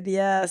 invited.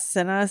 Yes.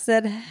 And I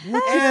said,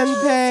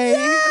 And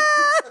pay.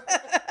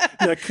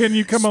 Yeah, can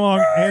you come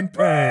along and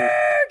pay?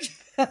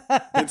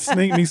 And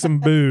sneak me some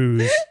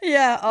booze.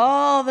 yeah,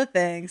 all the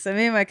things. So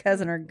me and my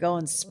cousin are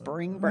going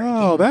spring break.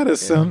 Oh, that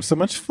is so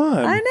much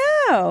fun. I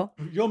know.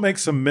 You'll make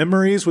some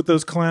memories with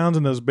those clowns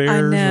and those bears,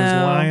 those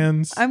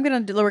lions. I'm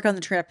going to work on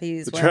the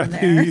trapeze. The while I'm there.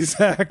 trapeze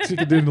act. You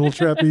can do a little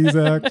trapeze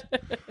act.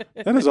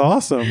 That is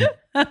awesome.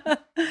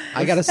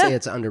 I gotta say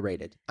it's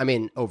underrated. I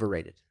mean,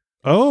 overrated.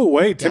 Oh,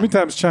 wait. Timmy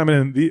Time's chiming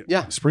in.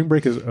 Yeah. Spring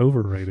break is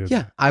overrated.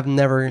 Yeah, I've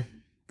never,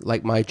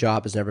 like, my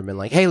job has never been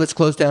like, hey, let's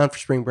close down for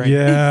spring break.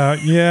 Yeah,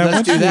 yeah.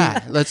 Let's do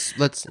that.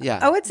 Let's, yeah.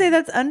 I would say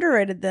that's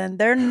underrated then.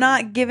 They're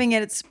not giving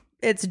it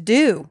its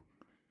due.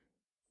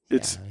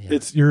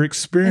 It's your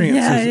experience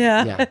is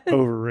Yeah.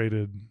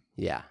 overrated.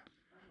 Yeah.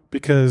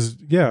 Because,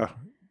 you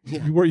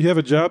have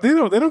a job. They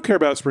don't care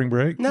about spring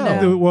break.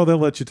 No. Well, they'll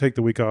let you take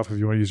the week off if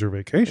you want to use your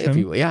vacation. If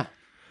you, yeah.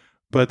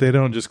 But they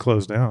don't just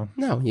close down.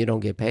 No, you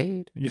don't get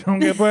paid. You don't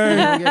get paid. You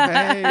don't get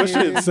paid.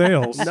 Especially in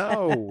sales.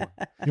 No.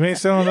 You ain't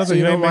selling nothing. So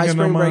you know ain't my making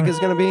no spring break money. is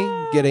going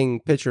to be? Getting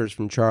pictures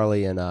from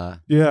Charlie and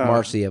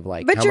Marcy of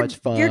like But how you're, much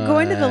fun. you're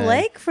going to the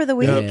lake for the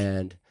week.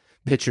 And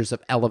pictures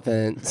of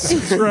elephants.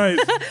 That's right.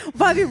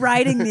 Probably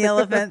riding the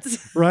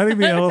elephants. Riding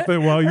the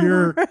elephant while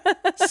you're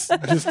just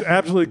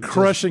absolutely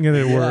crushing it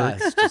at work.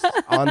 Yes, just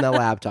on the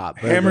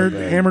laptop. Boom, Hammered,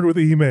 boom, boom. hammered with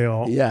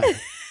email. Yeah.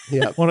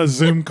 Yeah. On a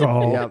Zoom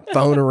call. Yeah.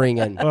 Phone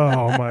ringing.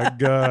 Oh my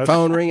God.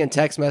 Phone ringing,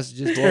 text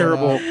messages.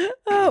 Terrible.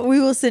 Oh, we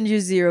will send you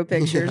 0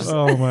 pictures.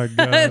 Oh my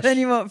gosh. Then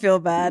you won't feel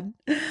bad.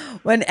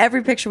 When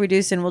every picture we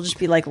do send, we'll just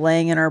be like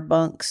laying in our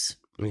bunks.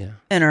 Yeah.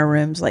 In our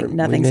rooms, like We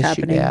nothing's miss you,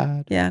 happening.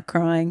 Dad. Yeah,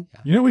 crying.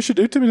 You know what we should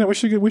do, Timmy?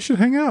 We should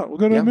hang out. We'll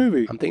go to a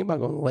movie. I'm thinking about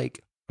going to the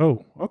lake.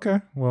 Oh,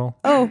 okay. Well,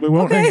 Oh, we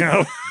won't okay. hang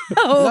out.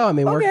 No, I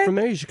mean, work okay. from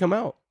there. You should come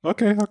out.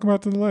 Okay, I'll come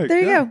out to the lake. There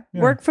you go.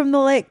 Yeah. Work from the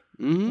lake.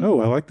 Mm-hmm. Oh,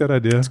 I like that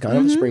idea. It's kind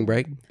of a spring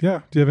break. Yeah.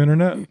 Do you have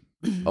internet?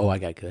 Oh, I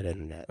got good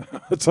internet.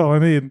 That's all I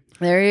need.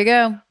 There you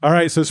go. All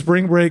right. So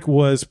spring break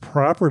was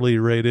properly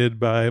rated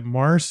by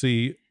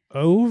Marcy,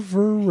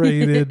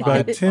 overrated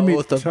by By Timmy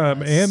both of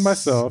Time us. and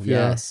myself.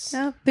 Yes.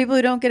 Yeah, people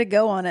who don't get to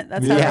go on it.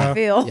 That's how Yeah. I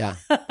feel. Yeah.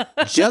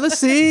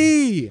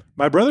 Jealousy.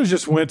 My brothers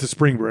just went to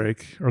spring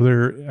break, or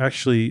they're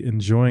actually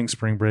enjoying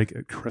spring break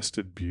at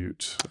Crested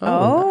Butte.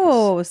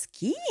 Oh,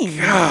 skiing.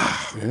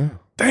 Yeah.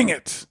 Dang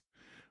it.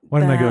 Why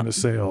didn't I go into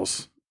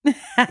sales?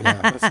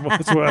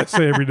 That's what I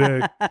say every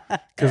day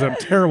because I'm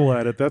terrible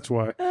at it. That's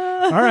why.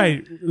 All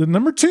right. The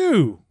number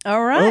 2.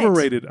 All right.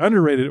 Overrated,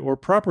 underrated, or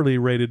properly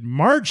rated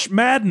March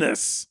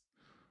Madness.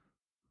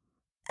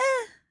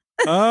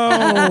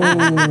 Oh.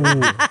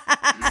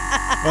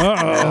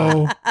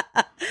 Uh-oh.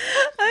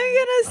 I'm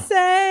going to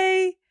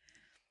say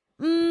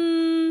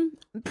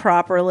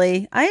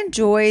properly. I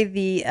enjoy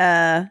the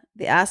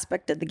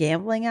aspect of the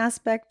gambling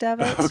aspect of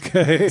it.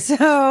 Okay.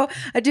 So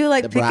I do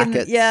like The picking.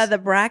 brackets. Yeah, the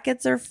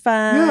brackets are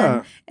fun.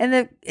 Yeah.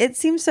 And it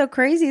seems so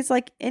crazy. It's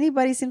like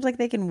anybody seems like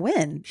they can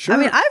win. Sure. I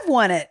mean, I've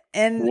won it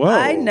and Whoa.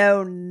 I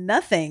know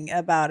nothing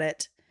about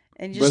it.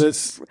 And But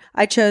it's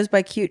I chose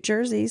by cute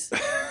jerseys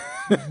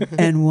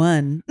and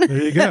won.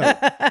 there you go.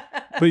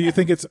 But you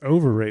think it's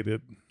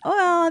overrated.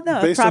 Well,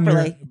 no, Based on your-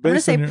 properly. I'm going to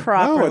based say on your-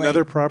 properly. Oh,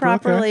 another proper,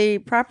 okay.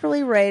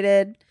 Properly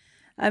rated.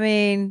 I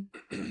mean,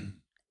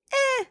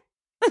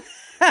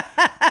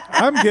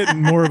 I'm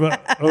getting more of an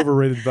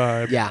overrated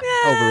vibe. Yeah.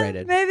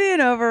 Overrated. maybe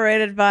an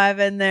overrated vibe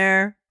in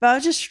there. But I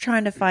was just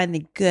trying to find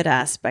the good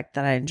aspect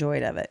that I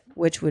enjoyed of it,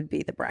 which would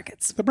be the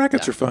brackets. The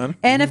brackets are fun.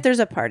 And if there's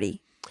a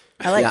party.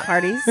 I like Yeah.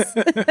 parties.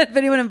 If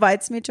anyone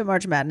invites me to a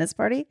March Madness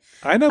party,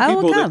 I know I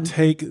will people come. that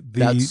take the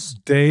That's-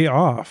 day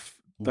off,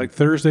 like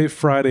Thursday,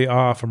 Friday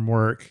off from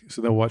work,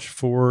 so they'll watch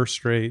 4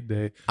 straight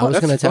days. I was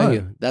That's going to tell fun.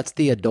 you, that's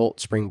the adult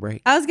spring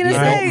break. I was going to The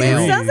say, adult male.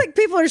 it sounds like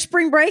people are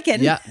spring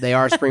breaking. Yeah, they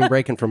are spring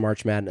breaking for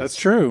March Madness. That's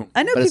true.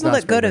 I know But it's people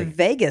not that go spring to break.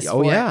 Vegas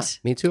Oh for yeah, it.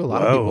 me too. A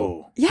lot of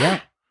people.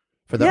 Yeah.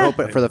 For the Yeah.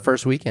 for the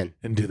first weekend.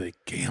 And do they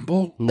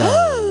gamble?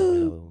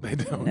 No. They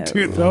don't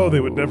do that. Oh, they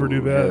would never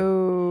do that.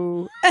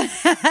 Oh.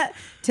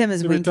 Tim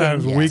is Timmy winking.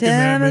 Time's winking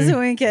at Tim is me.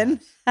 winking.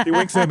 He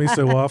winks at me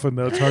so often,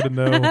 though, it's hard to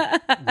know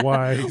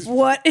why.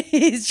 What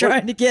he's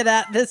trying to get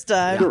at this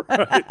time.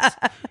 Right.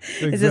 Is this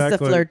the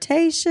Exactly.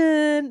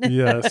 flirtation?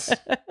 Yes.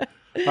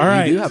 All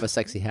right. You do have a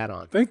sexy hat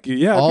on. Thank you.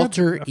 Yeah,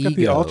 Alter I've got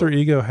the Ego. alter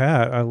ego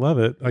hat. I love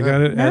it. I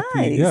got it at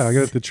the Nice. I got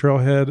it at the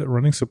Trailhead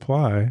Running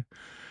Supply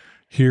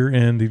here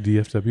in the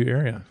DFW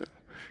area.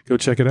 Go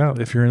check it out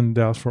if you're in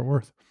Dallas Fort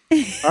Worth.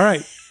 All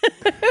right.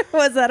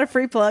 Was that a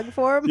free plug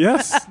for him?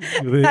 Yes. I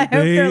hope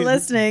they're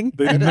listening.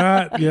 They do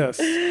not. Yes,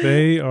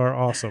 they are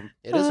awesome.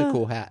 It is a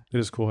cool hat. It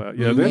is a cool hat.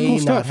 Yeah, You they have may cool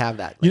not stuff. have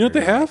that You know what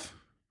they later. have?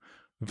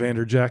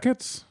 Vander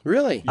jackets.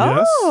 Really?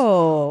 Yes.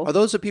 Oh. Are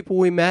those the people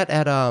we met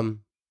at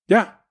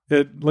Yeah,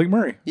 at Lake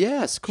Murray.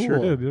 Yes, cool. Sure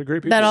did. They're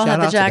great people. That all Shout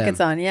had the out to them. jackets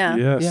on, yeah.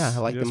 Yes. Yeah, I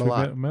like them a we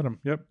lot. Met them.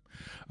 Yep.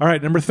 All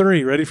right, number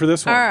 3. Ready for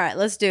this All one? right,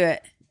 let's do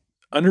it.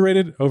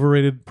 Underrated,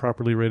 overrated,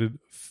 properly rated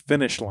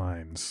finish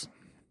lines.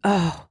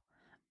 Oh,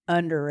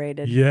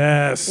 underrated.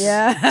 Yes.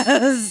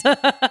 Yes.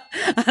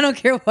 I don't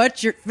care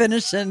what you're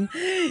finishing.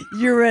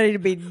 You're ready to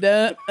be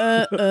done.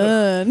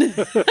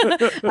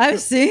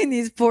 I've seen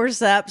these poor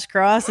saps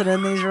crossing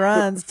in these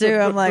runs too.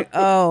 I'm like,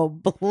 oh,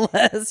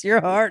 bless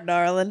your heart,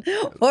 darling.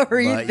 What were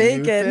you But you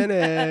thinking?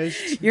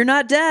 finished. You're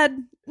not dead.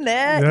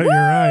 Yeah, you're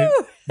right.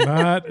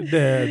 Not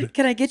dead.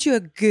 Can I get you a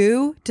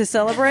goo to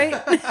celebrate?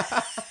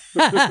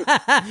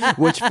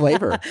 Which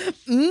flavor?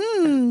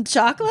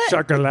 Chocolate.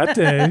 Chocolate.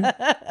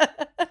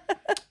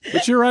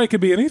 But you're right. It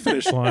could be any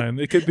finish line.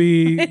 It could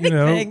be,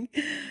 Anything.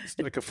 it's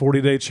like a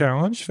 40-day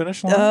challenge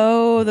finish line.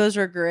 Oh, those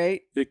are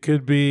great. It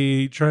could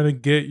be trying to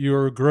get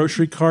your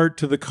grocery cart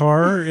to the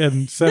car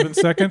in 7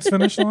 seconds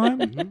finish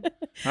line.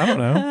 I don't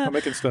know. I'm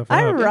making stuff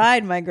I up.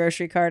 ride my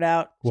grocery cart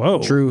out. Whoa.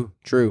 True.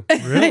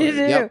 I Really? do.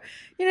 Yep.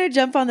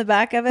 Jump on the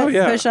back of it, Oh,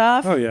 yeah. push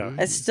off. Oh, yeah.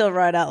 I still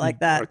ride out like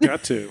that.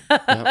 Got to.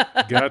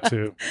 Got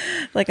to.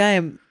 Like I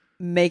am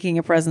making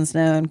a presence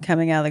known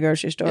coming out of the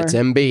grocery store. It's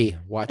MB.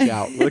 Watch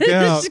out. Look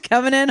out. Just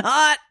coming in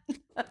hot.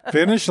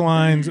 Finish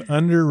lines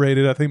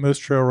underrated. I think most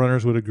trail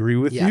runners would agree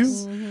with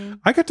Yes. you.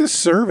 I got to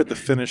serve at the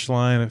finish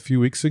line a few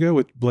weeks ago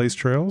with Blaze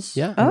Trails.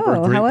 Yeah. One of our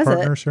Oh, great how was it?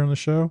 partners here on the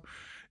show.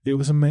 It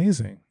was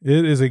amazing.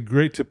 It is a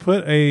great to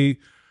put a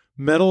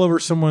medal over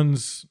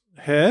someone's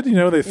head.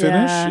 They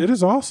finish. Yeah. It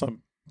is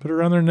awesome. Put it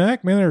around their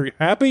neck. Man, they're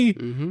happy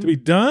to be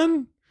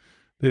done.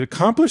 They've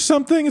accomplished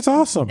something. It's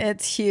awesome.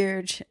 It's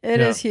huge. It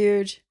is Yeah.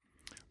 huge.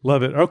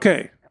 Love it.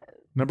 Okay.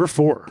 Number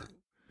 4.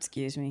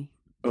 Excuse me.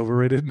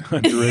 Overrated and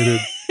underrated.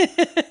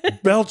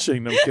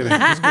 Belching. No, I'm kidding.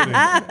 Just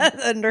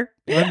kidding.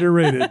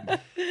 Underrated.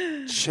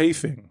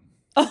 Chafing.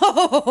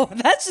 Oh,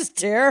 that's just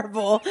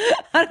terrible.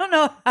 I don't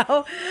know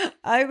how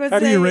I would How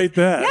say. do you rate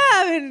that? Yeah,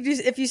 I mean,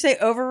 if you say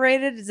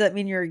overrated, does that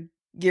mean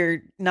you're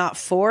not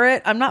for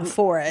it? I'm not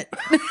for it.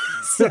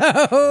 So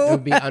It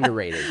would be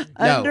underrated.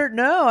 No.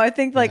 No, I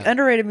think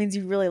underrated means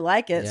you really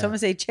like it. So I'm gonna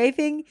say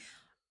chafing,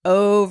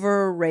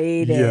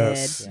 overrated.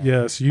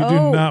 Yes. You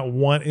do not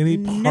want any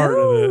part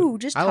of it. No,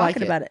 just I talking like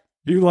it. about it.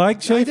 You like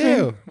chafing? I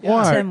do. Yeah.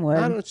 Why? Tim would.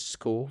 I don't know, it's just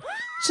cool.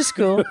 It's just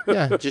cool.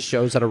 Yeah, it just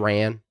shows that I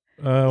ran.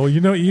 Well, you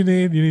know what you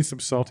need? You need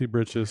some salty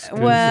britches. 'cause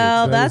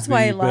Well, that that's is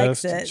why the he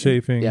likes best it.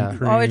 Chafing Yeah.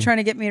 cream. Always trying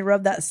to get me to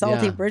rub that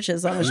salty Yeah.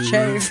 britches on his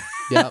chafe.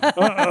 Yep.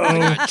 Uh-oh.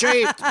 I got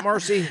chafed,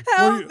 Marcy.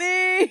 Help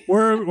me.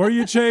 Where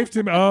you chafed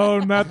him? Oh,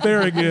 not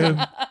there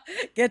again.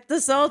 Get the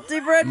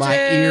salty britches. My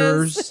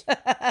ears.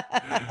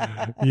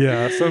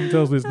 Yeah, something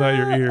tells me it's not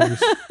your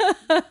ears.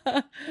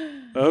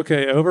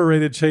 Okay,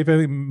 overrated chafing. I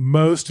think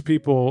most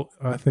people,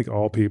 I think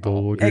all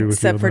people will agree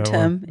Except with you on for that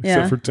one. Tim, yeah.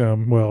 Except for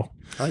Tim. Well,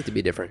 I like to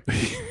be different.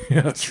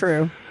 yes.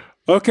 True.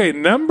 Okay,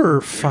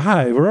 number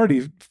 5. We're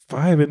already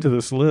 5 into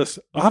this list.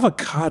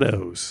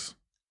 Avocados.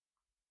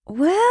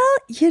 Well,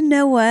 you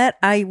know what?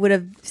 I would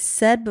have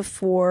said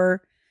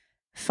before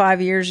 5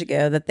 years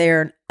ago that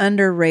they're an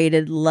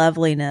underrated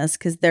loveliness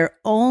because their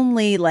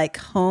only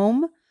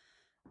home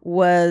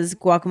was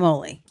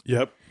guacamole.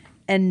 Yep.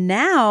 And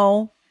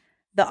now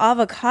the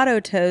avocado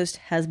toast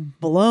has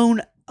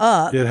blown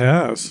up. It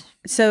has.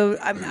 So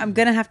I'm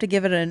going to have to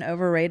give it an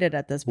overrated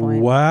at this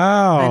point.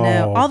 Wow. I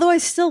know. Although I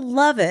still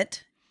love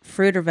it.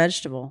 Fruit or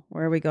vegetable?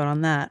 Where are we going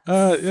on that? Fruit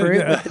a with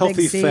the big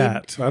healthy seed.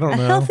 fat. I don't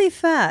know. A healthy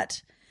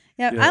fat.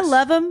 Yeah, I Yes.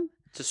 love them.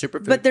 It's a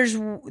superfood. But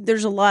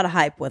there's a lot of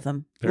hype with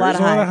them. There's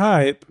a lot of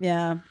hype.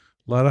 Yeah.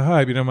 A lot of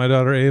hype. My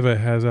daughter Ava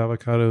has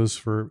avocados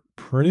for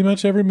pretty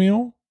much every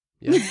meal.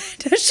 Yeah.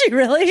 Does she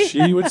really?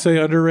 She would say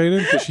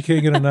underrated because she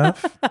can't get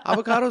enough.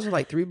 Avocados are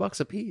like $3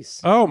 a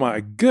piece. Oh my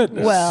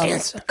goodness. Well,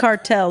 the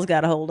cartel's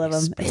got a hold of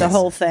them. It's a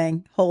whole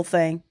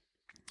thing.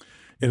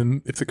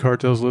 And if the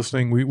cartel's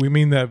listening, we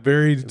mean that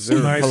very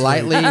nicely.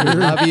 Politely, we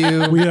love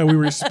you. We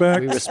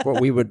respect.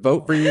 We would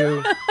vote for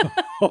you.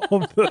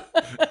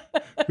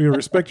 We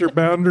respect your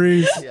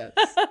boundaries. Yes.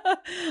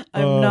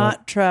 I'm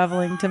not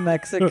traveling to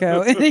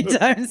Mexico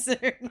anytime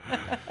soon.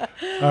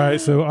 All right,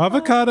 so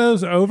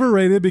avocados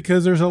overrated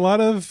because there's a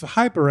lot of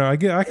hype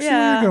around. I see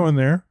where you're going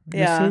there. I see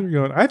Yeah. where you're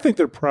going. I think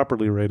they're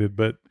properly rated,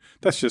 but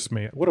that's just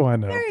me. What do I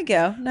know? There you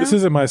go. No. This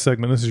isn't my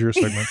segment. This is your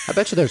segment. I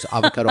bet you there's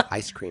avocado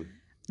ice cream.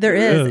 There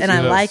is, and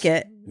I yes. like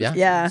it. Yeah.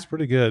 Yeah. It's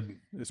pretty good.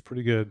 It's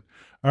pretty good.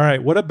 All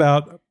right, what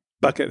about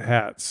bucket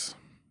hats?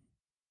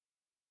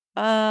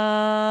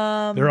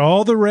 They're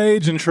all the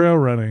rage in trail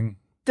running.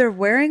 They're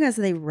wearing as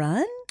they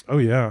run? Oh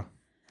yeah.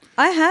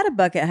 I had a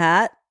bucket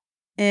hat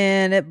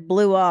and it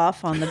blew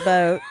off on the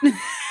boat.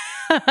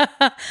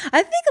 I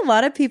think a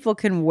lot of people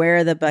can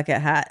wear the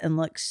bucket hat and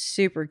look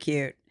super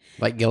cute.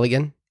 Like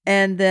Gilligan?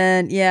 And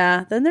then,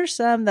 then there's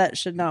some that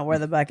should not wear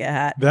the bucket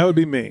hat. That would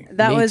be me.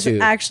 That Me was too.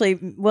 actually,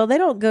 well, they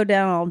don't go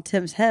down on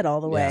Tim's head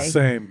all the way.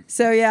 Same.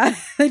 So, yeah,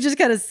 they just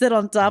kind of sit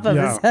on top of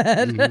his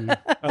head. Mm-hmm.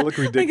 I look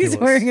Like ridiculous. he's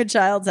wearing a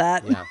child's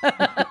hat. Yeah.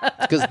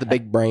 Because of the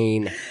big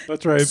brain.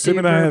 That's right. Tim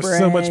and I have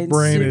so much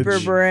brainage. Super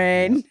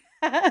brain.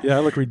 Yeah, I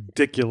look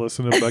ridiculous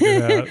in a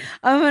bucket hat.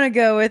 I'm going to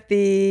go with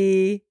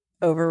the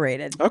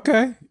overrated.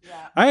 Okay.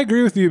 I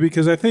agree with you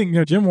because I think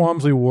Jim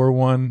Walmsley wore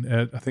one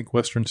at, I think,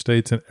 Western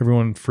States, and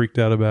everyone freaked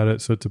out about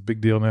it, so it's a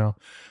big deal now.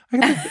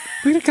 I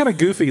think they're kind of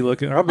goofy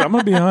looking. I'm going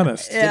to be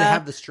honest. Did it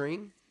have the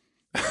string?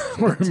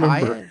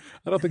 Remember.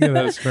 I don't think it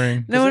had a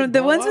string. No,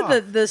 the ones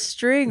with the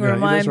string Yeah, you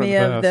remind guys are me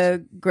the of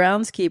best. the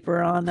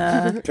groundskeeper on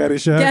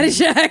Caddyshack.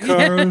 Caddyshack.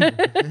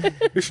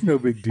 Carl, it's no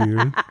big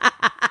deal.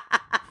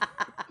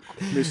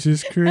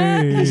 Mrs.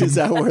 Crane. Is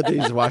that where they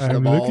just wash the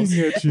I'm balls?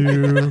 looking at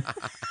you.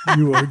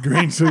 You are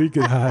green so you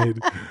can hide.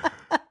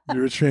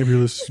 You're a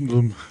fabulous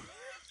little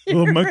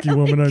monkey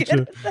woman, aren't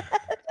you?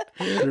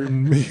 You're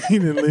mean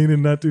and lean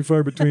and not too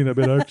far between, I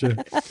bet, aren't you?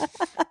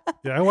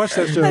 Yeah, I watched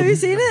that show. Have you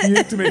seen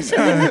it? Too many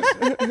times.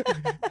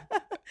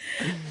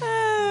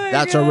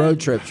 That's our road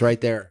trips right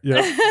there.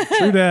 Yeah,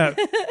 true that.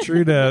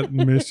 True that.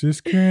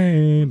 Mrs.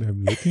 Crane,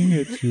 I'm looking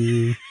at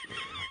you.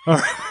 All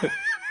right.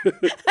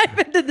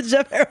 I did the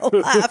Jeff Harold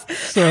laugh.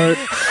 Sorry.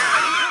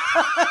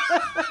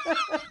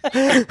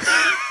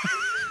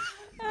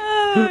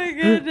 Oh my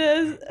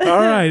goodness. All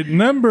right,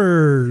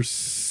 number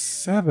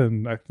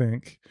 7, I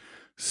think.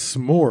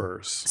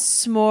 S'mores.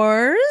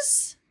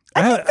 S'mores?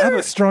 I have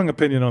a strong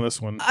opinion on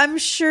this one. I'm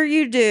sure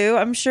you do.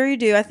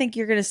 I think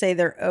you're going to say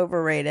they're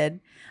overrated.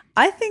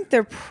 I think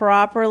they're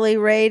properly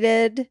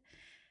rated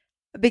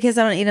because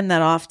I don't eat them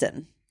that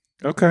often.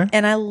 Okay.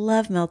 And I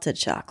love melted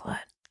chocolate.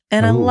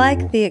 And I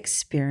like the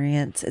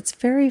experience. It's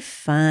very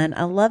fun.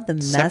 I love the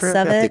mess Except for of you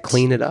have it. to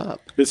clean it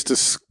up. It's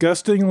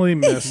disgustingly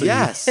messy.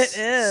 Yes. It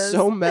is.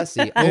 So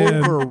messy.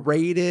 And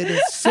Overrated.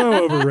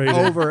 So overrated.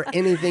 Over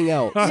anything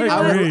else.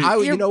 I agree. I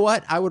would, you know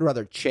what? I would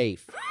rather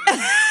chafe.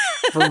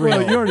 For real.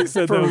 Well, you already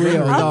said For that.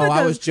 real. I'll No, put I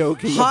those was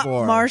joking hot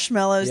before.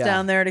 marshmallows Yeah.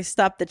 down there to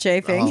stop the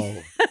chafing.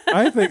 Oh.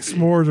 I think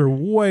s'mores are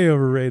way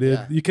overrated.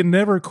 Yeah. You can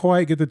never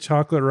quite get the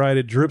chocolate right.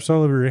 It drips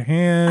all over your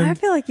hand. I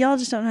feel like y'all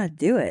just don't know how to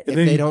do it. If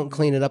then they you- don't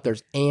clean it up,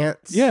 there's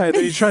ants. Yeah, and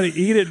then you try to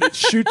eat it and it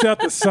shoots out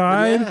the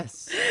side.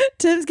 Yes.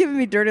 Tim's giving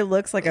me dirty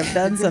looks like I've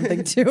done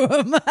something to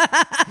him.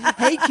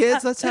 Hey,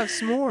 kids, let's have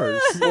s'mores.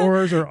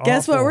 S'mores are awful.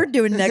 Guess what we're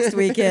doing next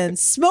weekend?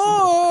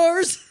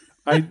 S'mores.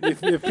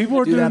 If people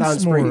are Do doing that on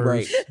s'mores, spring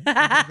break.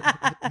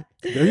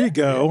 there you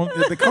go.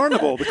 At the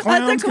carnival, the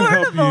clowns can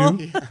help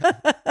you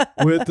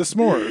with the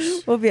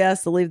s'mores. We'll be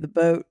asked to leave the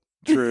boat.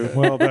 True.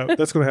 Well,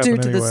 that's going to happen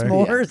Due to the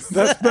anyway. s'mores.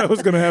 That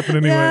was going to happen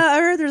anyway. Yeah, I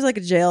heard there's like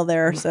a jail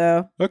there,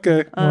 so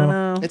Okay. I don't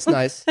well, know. It's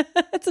nice.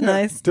 It's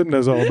nice. Tim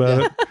knows all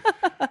about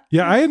it.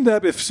 Yeah, I end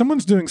up, if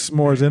someone's doing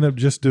s'mores, I end up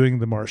just doing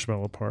the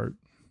marshmallow part.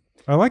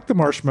 I like the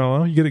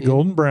marshmallow. You get it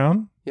golden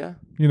brown, Yeah.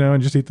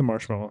 and just eat the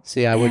marshmallow.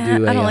 See, I would do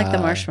I a don't like the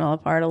marshmallow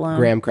part alone.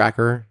 graham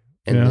cracker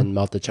and Yeah. then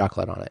melt the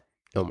chocolate on it.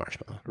 No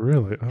marshmallow.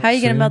 Really? How are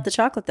you going to melt the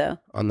chocolate though?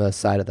 On the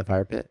side of the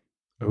fire pit.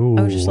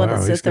 Oh, Just let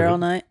it sit there all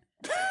night.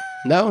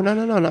 No.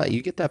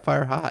 You get that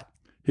fire hot.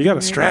 He got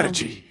a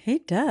strategy. He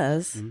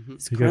does. Mm-hmm.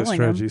 He's He got a grilling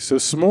strategy. them. So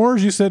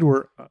s'mores, you said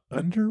were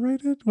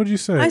underrated? What did you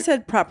say? I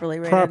said properly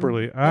rated.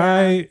 properly.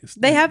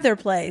 They have their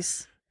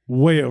place.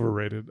 way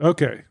overrated.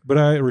 Okay, but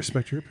I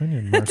respect your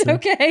opinion, Marcy. It's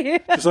okay.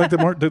 Just like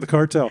the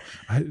cartel.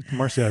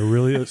 Marcy, I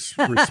really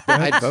respect.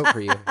 I'd vote for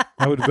you.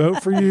 I would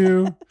vote for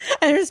you.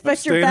 I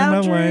respect your Staying in my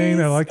boundaries.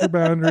 lane. I like your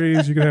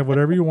boundaries. You can have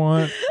whatever you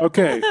want.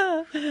 Okay.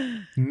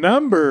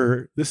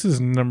 This is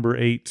number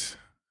 8.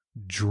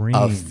 Dreams.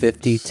 Of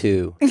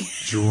 52.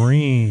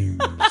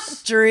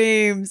 Dreams.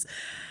 Dreams.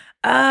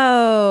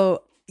 Oh,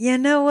 you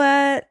know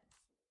what?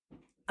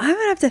 I'm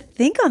gonna have to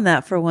think on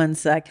that for one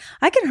sec.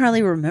 I can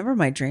hardly remember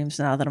my dreams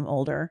now that I'm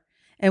older,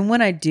 and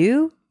when I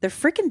do, they're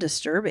freaking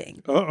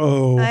disturbing.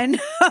 Uh-oh. I know.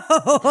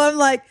 I'm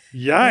like,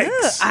 Yikes.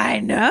 "Ugh."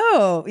 I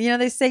know.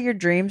 They say your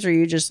dreams are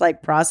you just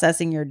like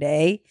processing your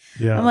day.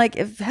 Yeah. I'm like,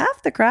 if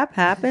half the crap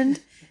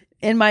happened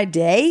in my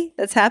day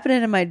that's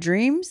happening in my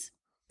dreams,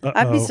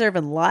 I'd be Uh-oh.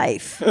 serving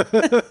life.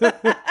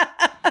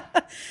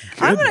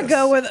 I'm gonna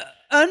go with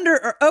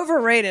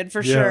overrated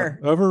for sure.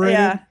 Overrated?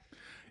 Yeah.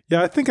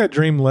 Yeah, I think I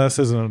dream less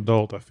as an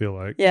adult, I feel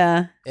like.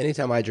 Yeah.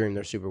 Anytime I dream,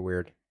 they're super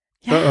weird.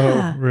 Yeah.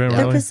 Uh-oh. Really?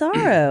 They're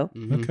bizarro.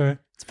 Mhm. Okay.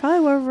 It's probably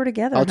why we're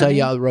together. I'll tell honey.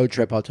 you on the road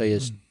trip. I'll tell you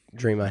this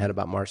dream I had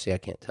about Marcy. I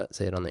can't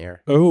say it on the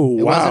air. Oh,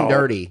 it wow. wasn't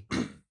dirty.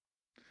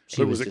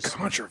 But was it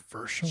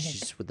controversial?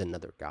 She's with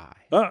another guy.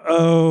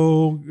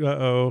 Uh-oh.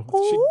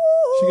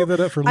 She gave that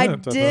up for I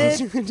Lent. did.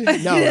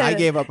 thought. No, I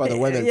gave up on the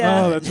women.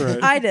 Yeah. Oh, that's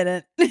right. I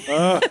didn't.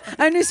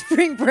 I knew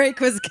spring break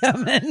was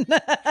coming.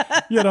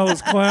 You had all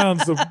those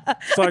clowns to I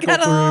cycle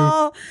got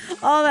through.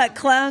 all that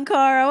clown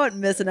car. I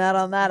wasn't missing out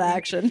on that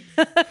action.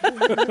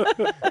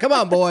 Come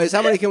on, boys.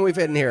 How many can we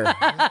fit in here?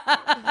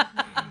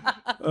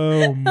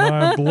 Oh, my,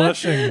 I'm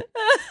blushing.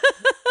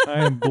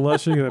 I am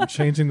blushing and I'm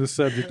changing the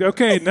subject.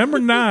 Okay, number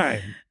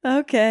 9.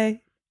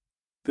 Okay.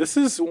 This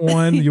is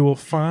one you will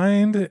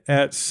find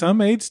at some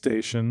aid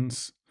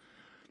stations.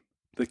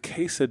 The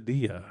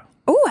quesadilla.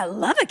 Oh, I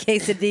love a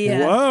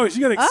quesadilla. Whoa, she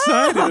got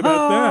excited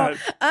about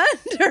that.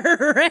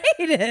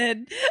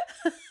 Underrated.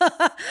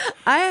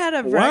 I had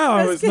a breakfast. Wow,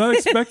 I was not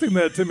expecting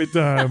that, Timmy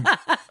Time.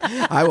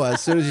 I was.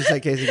 As soon as you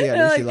said quesadilla,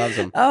 I knew she loves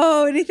them.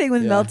 Oh, anything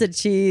with Yeah. melted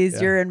cheese,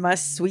 Yeah. you're in my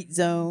sweet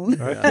zone.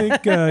 I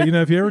think,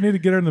 if you ever need to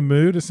get her in the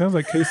mood, it sounds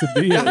like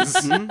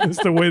quesadillas is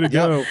the way to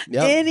go.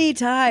 Any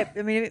type.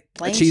 I mean,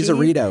 plain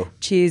Cheese-a-rito.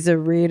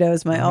 Cheese-a-rito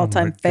is my Oh,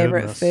 all-time my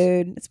favorite goodness.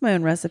 food. It's my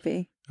own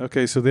recipe.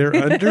 Okay, so they're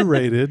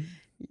underrated.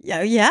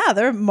 Yeah,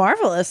 they're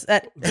marvelous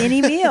at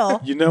any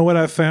meal. You know what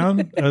I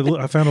found?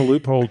 I found a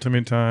loophole to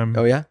me time.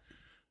 Oh, yeah?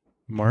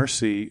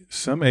 Marcy,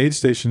 some aid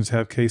stations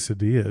have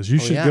quesadillas. You Oh,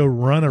 should yeah. go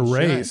run a You should.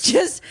 race.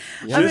 Just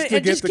to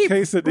get the keep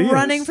quesadillas.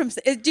 running from.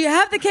 Do you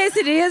have the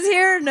quesadillas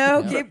here?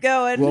 No, keep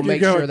going. We'll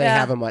make sure they Yeah.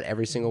 have them on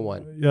every single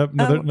one. Yep,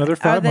 another Are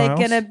 5 they miles.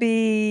 going to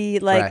be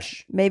like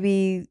Fresh.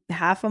 maybe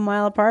half a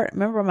mile apart?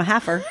 Remember, I'm a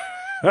halfer.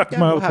 Half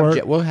mile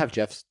apart. We'll have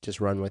Jeff just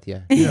run with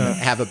you. Yeah.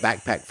 Have a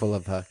backpack full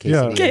of Yeah.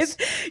 quesadillas.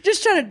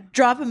 Just trying to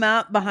drop them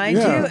out behind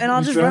Yeah, you, and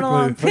I'll just run exactly.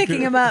 along Okay.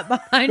 picking them up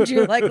behind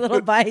you like little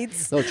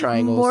bites, Little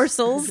triangles.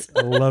 morsels.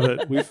 I love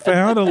it. We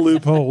found a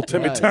loophole.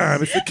 Timmy Yes.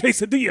 time. It's the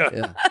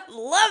quesadilla. I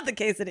love the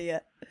quesadilla.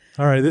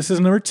 All right, this is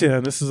number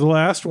 10. This is the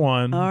last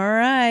one. All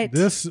right.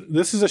 This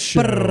is a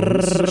show.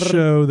 This is a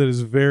show that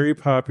is very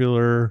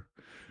popular,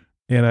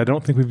 and I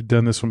don't think we've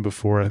done this one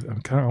before.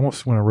 I'm kind of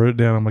almost when I wrote it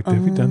down, I'm like,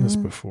 have we done this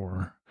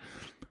before?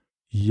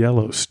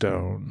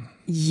 Yellowstone.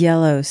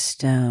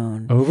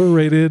 Yellowstone.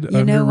 Overrated,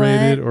 You know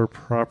underrated, what? or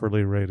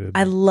properly rated?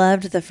 I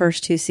loved the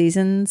first 2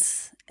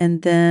 seasons,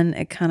 and then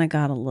it kind of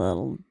got a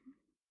little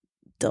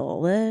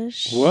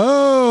dullish.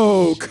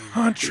 Whoa,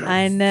 controversial.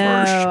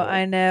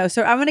 I know.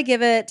 So I'm gonna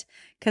give it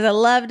because I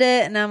loved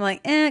it, and I'm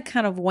like,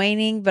 kind of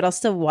waning, but I'll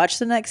still watch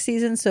the next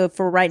season. So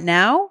for right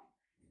now,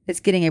 it's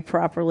getting a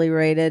properly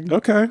rated.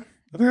 Okay. I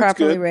think that's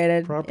Properly good.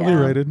 rated. Properly Yeah.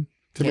 rated.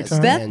 Timmy Can't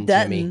time. stand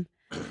Beth Jimmy. Dutton.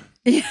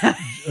 Yeah, Oh,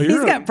 he's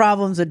you're got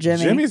problems with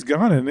Jimmy. Jimmy's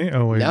gone, isn't he?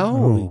 Oh, wait.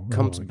 No, he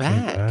comes he came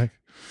back.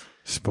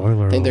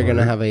 Spoiler I think they're going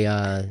to alert.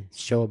 have a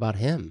show about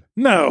him.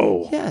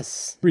 No.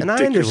 Yes. Ridiculous.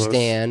 And I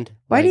understand.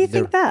 Why do you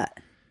think that?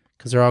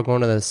 Because they're all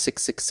going to the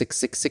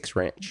 66666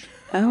 ranch.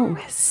 Oh,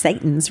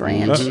 Satan's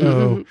ranch.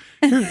 Uh-oh.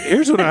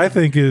 Here's what I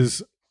think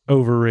is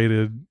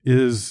overrated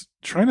is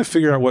trying to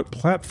figure out what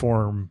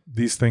platform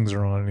these things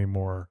are on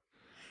anymore.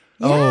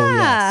 Oh,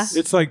 yes.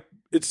 It's like,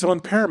 it's on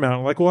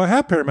Paramount. Like, well, I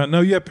have Paramount.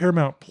 No, you have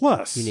Paramount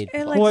Plus. You need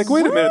You're Well, like,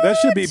 wait a minute. That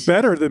should be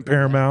better than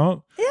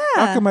Paramount. Yeah.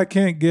 How come I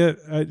can't get,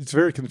 it's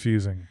very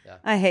confusing.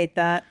 I hate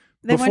that.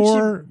 They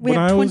Before, we when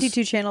have I was-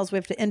 22 channels we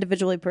have to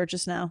individually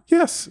purchase now.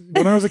 Yes.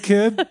 When I was a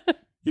kid,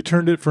 you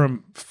turned it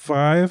from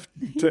 5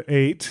 to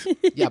 8.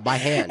 Yeah, by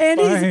hand. And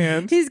By he's,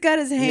 hand. he's got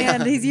his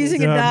hand. Yeah. He's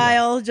using a Yeah.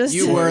 dial. Just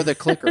You were the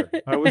clicker.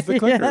 I was the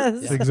clicker.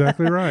 Yes. That's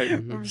exactly right.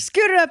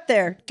 Scoot it up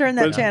there. Turn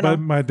that channel. But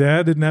my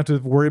dad didn't have to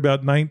worry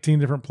about 19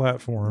 different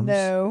platforms.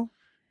 No.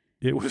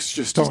 It was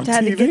just Just on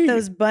had TV. to get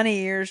those bunny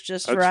ears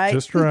just That's right.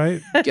 Just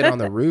right. Get on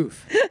the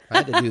roof. I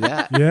had to do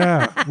that.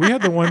 Yeah. We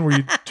had the one where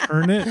you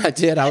turn it. I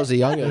did. I was the It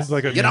youngest. was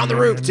like a Get on the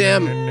roof,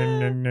 Tim.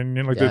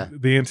 Like Yeah.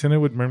 the antenna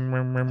would.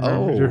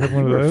 Oh, did you have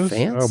one of you were those?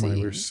 fancy. Oh my,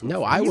 we were so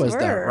No, I You was were.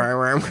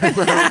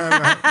 the.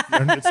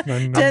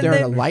 Up there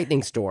in a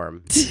lightning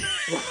storm.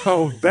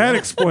 Oh, that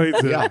explains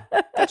it. Yeah,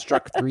 got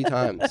struck 3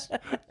 times.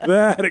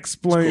 That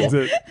explains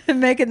it.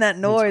 Making that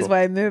noise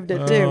while I moved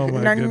it too. Oh,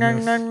 my Nung,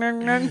 nung, goodness. nung,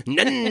 nung, nung.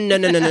 No,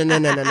 no, no, no, no, no,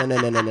 no, no, no,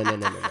 no, no, no, no,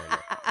 no.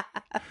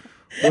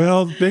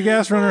 Well, Big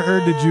Ass Runner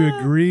Herd, did you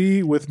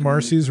agree with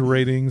Marcy's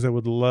ratings? I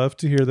would love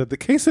to hear that. The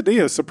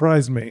quesadilla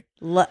surprised me.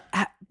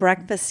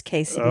 Breakfast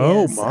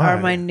quesadillas Oh, my. are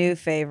my new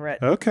favorite.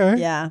 Okay.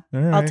 Yeah. All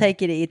I'll right. take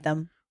you to eat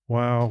them.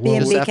 Wow. B&B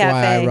Just FYI,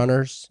 Cafe.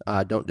 runners,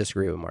 don't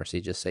disagree with Marcy.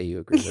 Just say you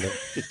agree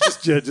with it.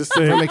 just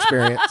say From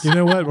experience. You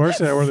know what?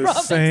 Marcy and I were on the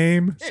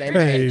same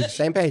page.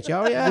 Same page.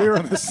 Oh, yeah. We were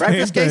on the same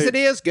Breakfast page.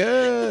 quesadillas,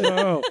 good.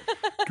 Oh,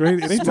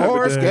 great. Any time of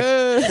S'mores,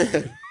 day.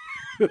 good.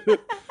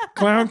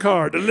 Clown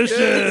car, delicious.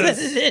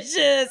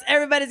 Delicious.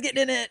 Everybody's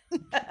getting in it.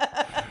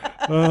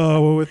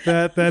 Oh, well, with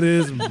that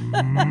is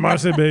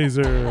Marcy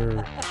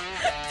Baser.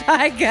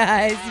 Bye,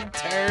 guys, you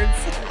turds.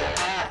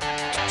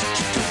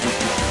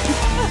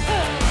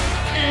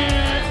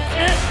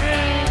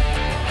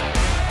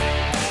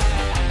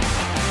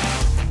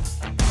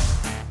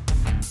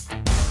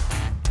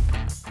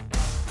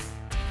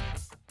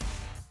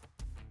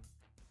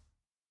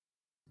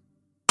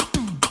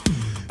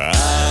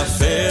 I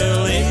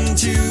fell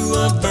into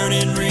a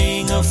burning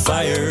ring of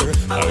fire.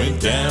 I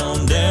went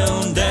down,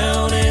 down,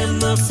 down,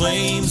 and the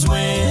flames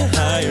went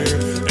higher.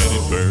 And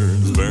it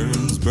burns,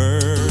 burns,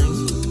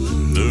 burns,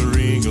 the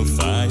ring of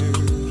fire,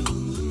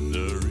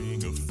 the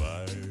ring of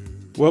fire.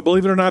 Well,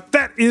 believe it or not,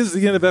 that is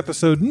the end of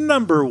episode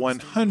number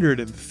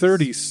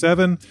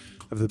 137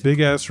 of the Big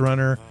Ass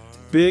Runner.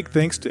 Big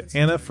thanks to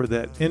Anna for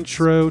that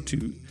intro,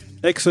 to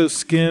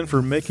Exoskin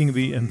for making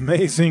the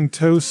amazing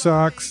toe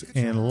socks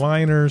and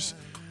liners,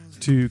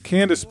 to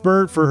Candace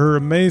Burt for her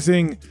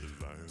amazing,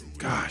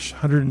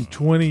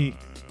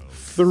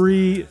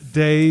 123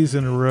 days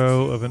in a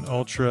row of an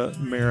ultra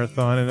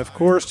marathon. And of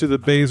course, to the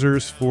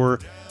Basers for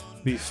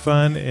the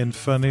fun and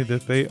funny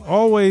that they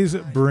always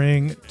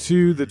bring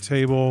to the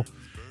table.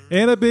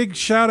 And a big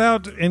shout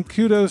out and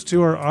kudos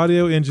to our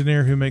audio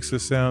engineer who makes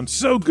this sound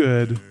so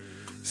good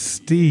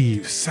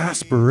Steve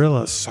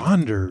Sarsaparilla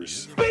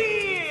Saunders.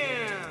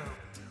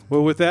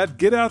 Well, with that,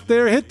 get out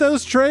there, hit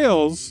those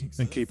trails,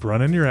 and keep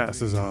running your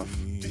asses off.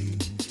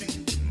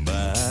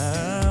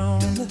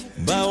 Bound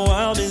by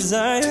wild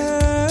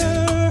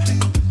desire,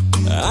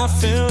 I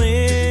fell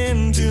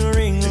into a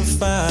ring of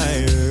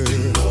fire.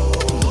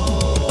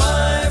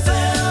 I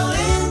fell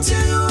into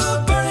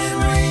a burning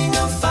ring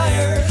of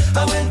fire.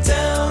 I went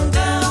down,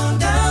 down,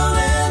 down,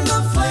 and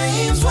the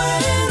flames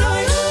went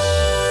higher.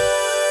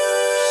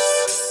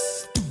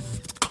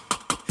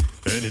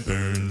 And it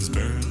burns,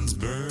 burns,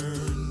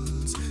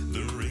 burns,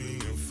 the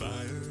ring of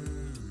fire.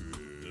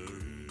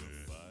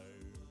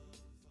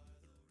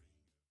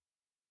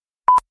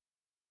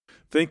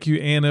 Thank you,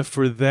 Anna,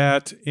 for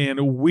that.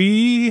 And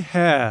we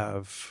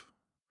have,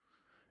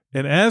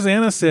 and as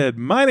Anna said,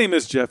 my name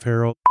is Jeff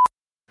Harold.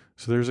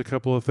 So there's a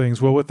couple of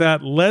things. Well, with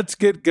that, let's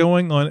get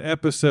going on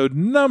episode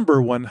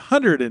number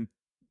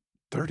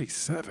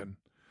 137.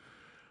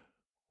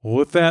 Well,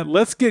 with that,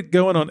 let's get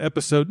going on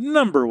episode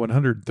number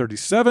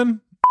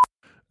 137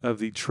 of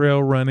the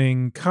trail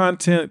running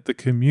content, the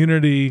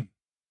community,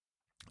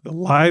 the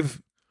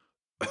live.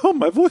 Oh,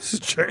 my voice is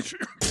changing.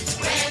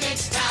 When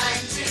it's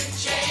time to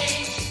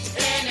change,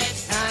 then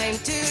it's time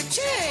to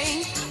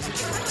change.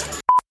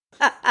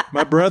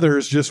 My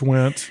brothers just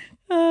went.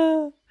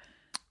 I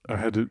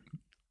had to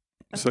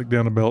suck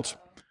down a belt.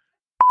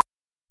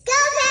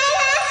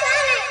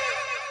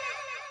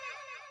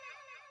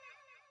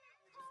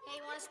 Hey,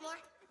 you want a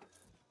s'more?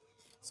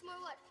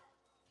 S'more what?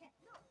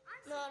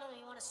 No,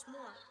 you want a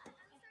s'more.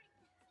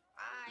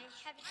 I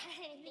haven't had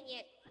anything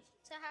yet,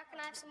 so how can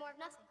I have some more of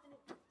nothing?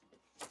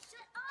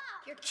 Shut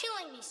up! You're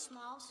killing me,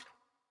 Smalls.